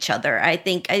support each other. I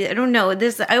think I don't know.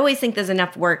 I always think there's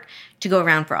enough work to go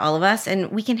around for all of us,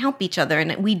 and we can help each other,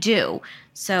 and we do.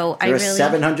 So there are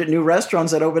 700 new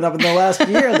restaurants that opened up in the last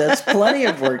year. That's plenty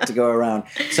of work to go around.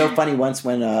 So funny. Once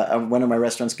when one of my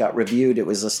restaurants got reviewed, it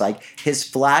was just like, his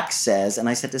flack says, and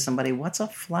I said to somebody, "What's a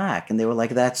flack?" And they were like,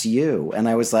 "That's you." And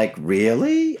I was like,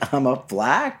 "Really? I'm a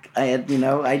flack?" I had,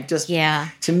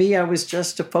 to me, I was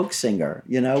just a folk singer,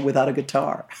 without a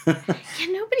guitar.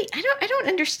 I don't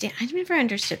understand. I've never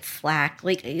understood flack.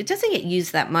 Like, it doesn't get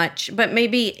used that much, but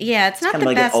maybe, it's not kind the of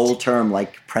like best. An old term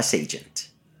like press agent.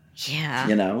 Yeah.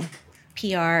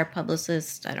 PR,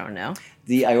 publicist, I don't know.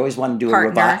 I always want to do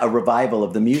a revival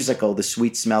of the musical The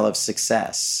Sweet Smell of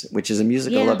Success, which is a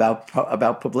musical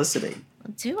about publicity.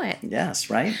 Let's do it.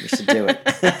 Yes, right? We should do it.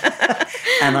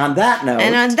 And on that note,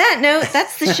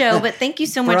 that's the show. But thank you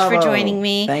so much for joining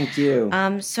me. Thank you.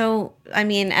 So, I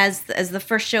mean, as the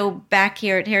first show back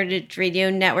here at Heritage Radio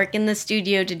Network in the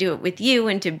studio, to do it with you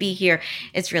and to be here,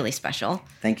 it's really special.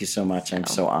 Thank you so much. I'm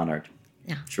so honored.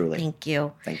 Yeah, truly. Thank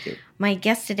you. Thank you. My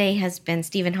guest today has been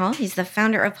Stephen Hall. He's the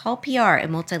founder of Hall PR, a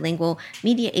multilingual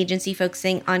media agency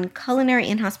focusing on culinary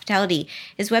and hospitality.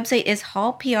 His website is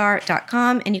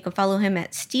hallpr.com, and you can follow him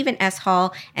at Stephen S.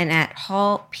 Hall and at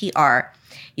Hall PR.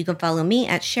 You can follow me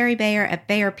at Sherry Bayer at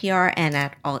Bayer PR and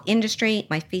at All Industry.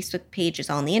 My Facebook page is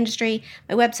All in the Industry.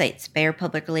 My website's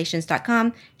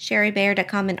BayerPublicRelations.com,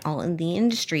 SherryBayer.com, and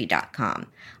AllInTheIndustry.com.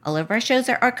 All of our shows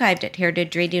are archived at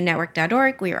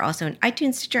HeritageRadioNetwork.org. We are also on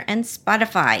iTunes, Stitcher, and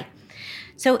Spotify.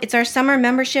 So it's our summer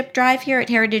membership drive here at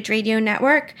Heritage Radio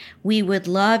Network. We would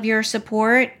love your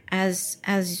support as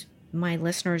my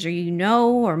listeners,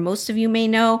 or most of you may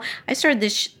know, I started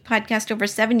this podcast over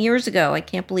 7 years ago. I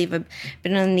can't believe I've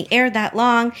been on the air that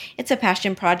long. It's a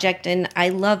passion project, and I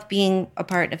love being a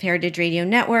part of Heritage Radio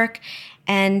Network.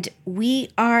 And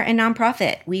we are a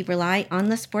nonprofit. We rely on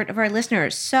the support of our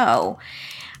listeners. So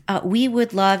we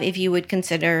would love if you would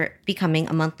consider becoming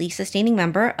a monthly sustaining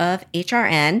member of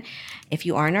HRN. If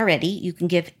you aren't already, you can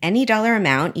give any dollar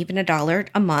amount, even $1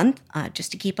 a month,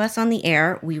 just to keep us on the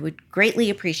air. We would greatly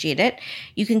appreciate it.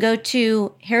 You can go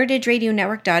to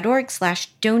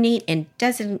heritageradionetwork.org/donate and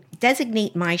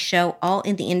designate my show, All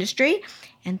in the Industry.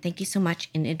 And thank you so much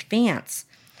in advance.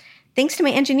 Thanks to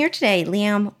my engineer today,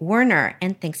 Liam Werner.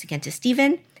 And thanks again to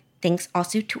Stephen. Thanks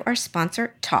also to our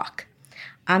sponsor, Talk.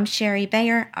 I'm Sherry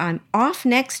Bayer. I'm off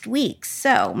next week.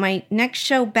 So my next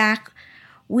show back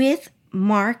with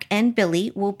Mark and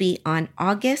Billy will be on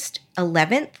August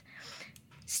 11th.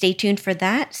 Stay tuned for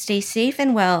that. Stay safe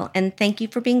and well. And thank you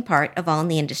for being part of All in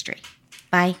the Industry.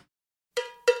 Bye.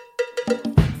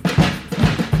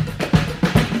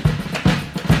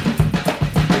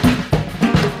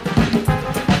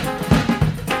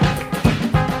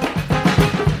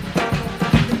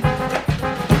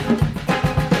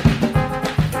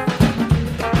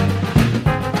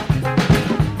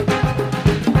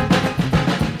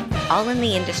 All in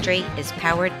the Industry is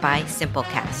powered by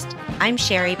Simplecast. I'm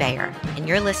Sherry Bayer, and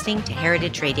you're listening to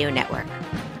Heritage Radio Network,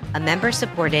 a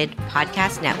member-supported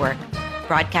podcast network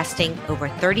broadcasting over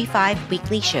 35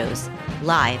 weekly shows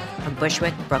live from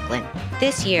Bushwick, Brooklyn.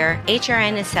 This year,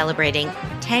 HRN is celebrating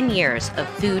 10 years of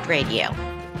food radio.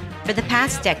 For the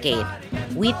past decade,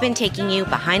 we've been taking you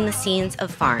behind the scenes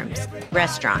of farms,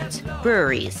 restaurants,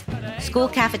 breweries, school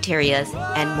cafeterias,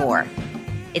 and more.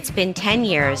 It's been 10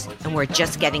 years, and we're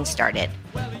just getting started.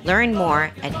 Learn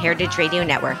more at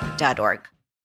heritageradionetwork.org.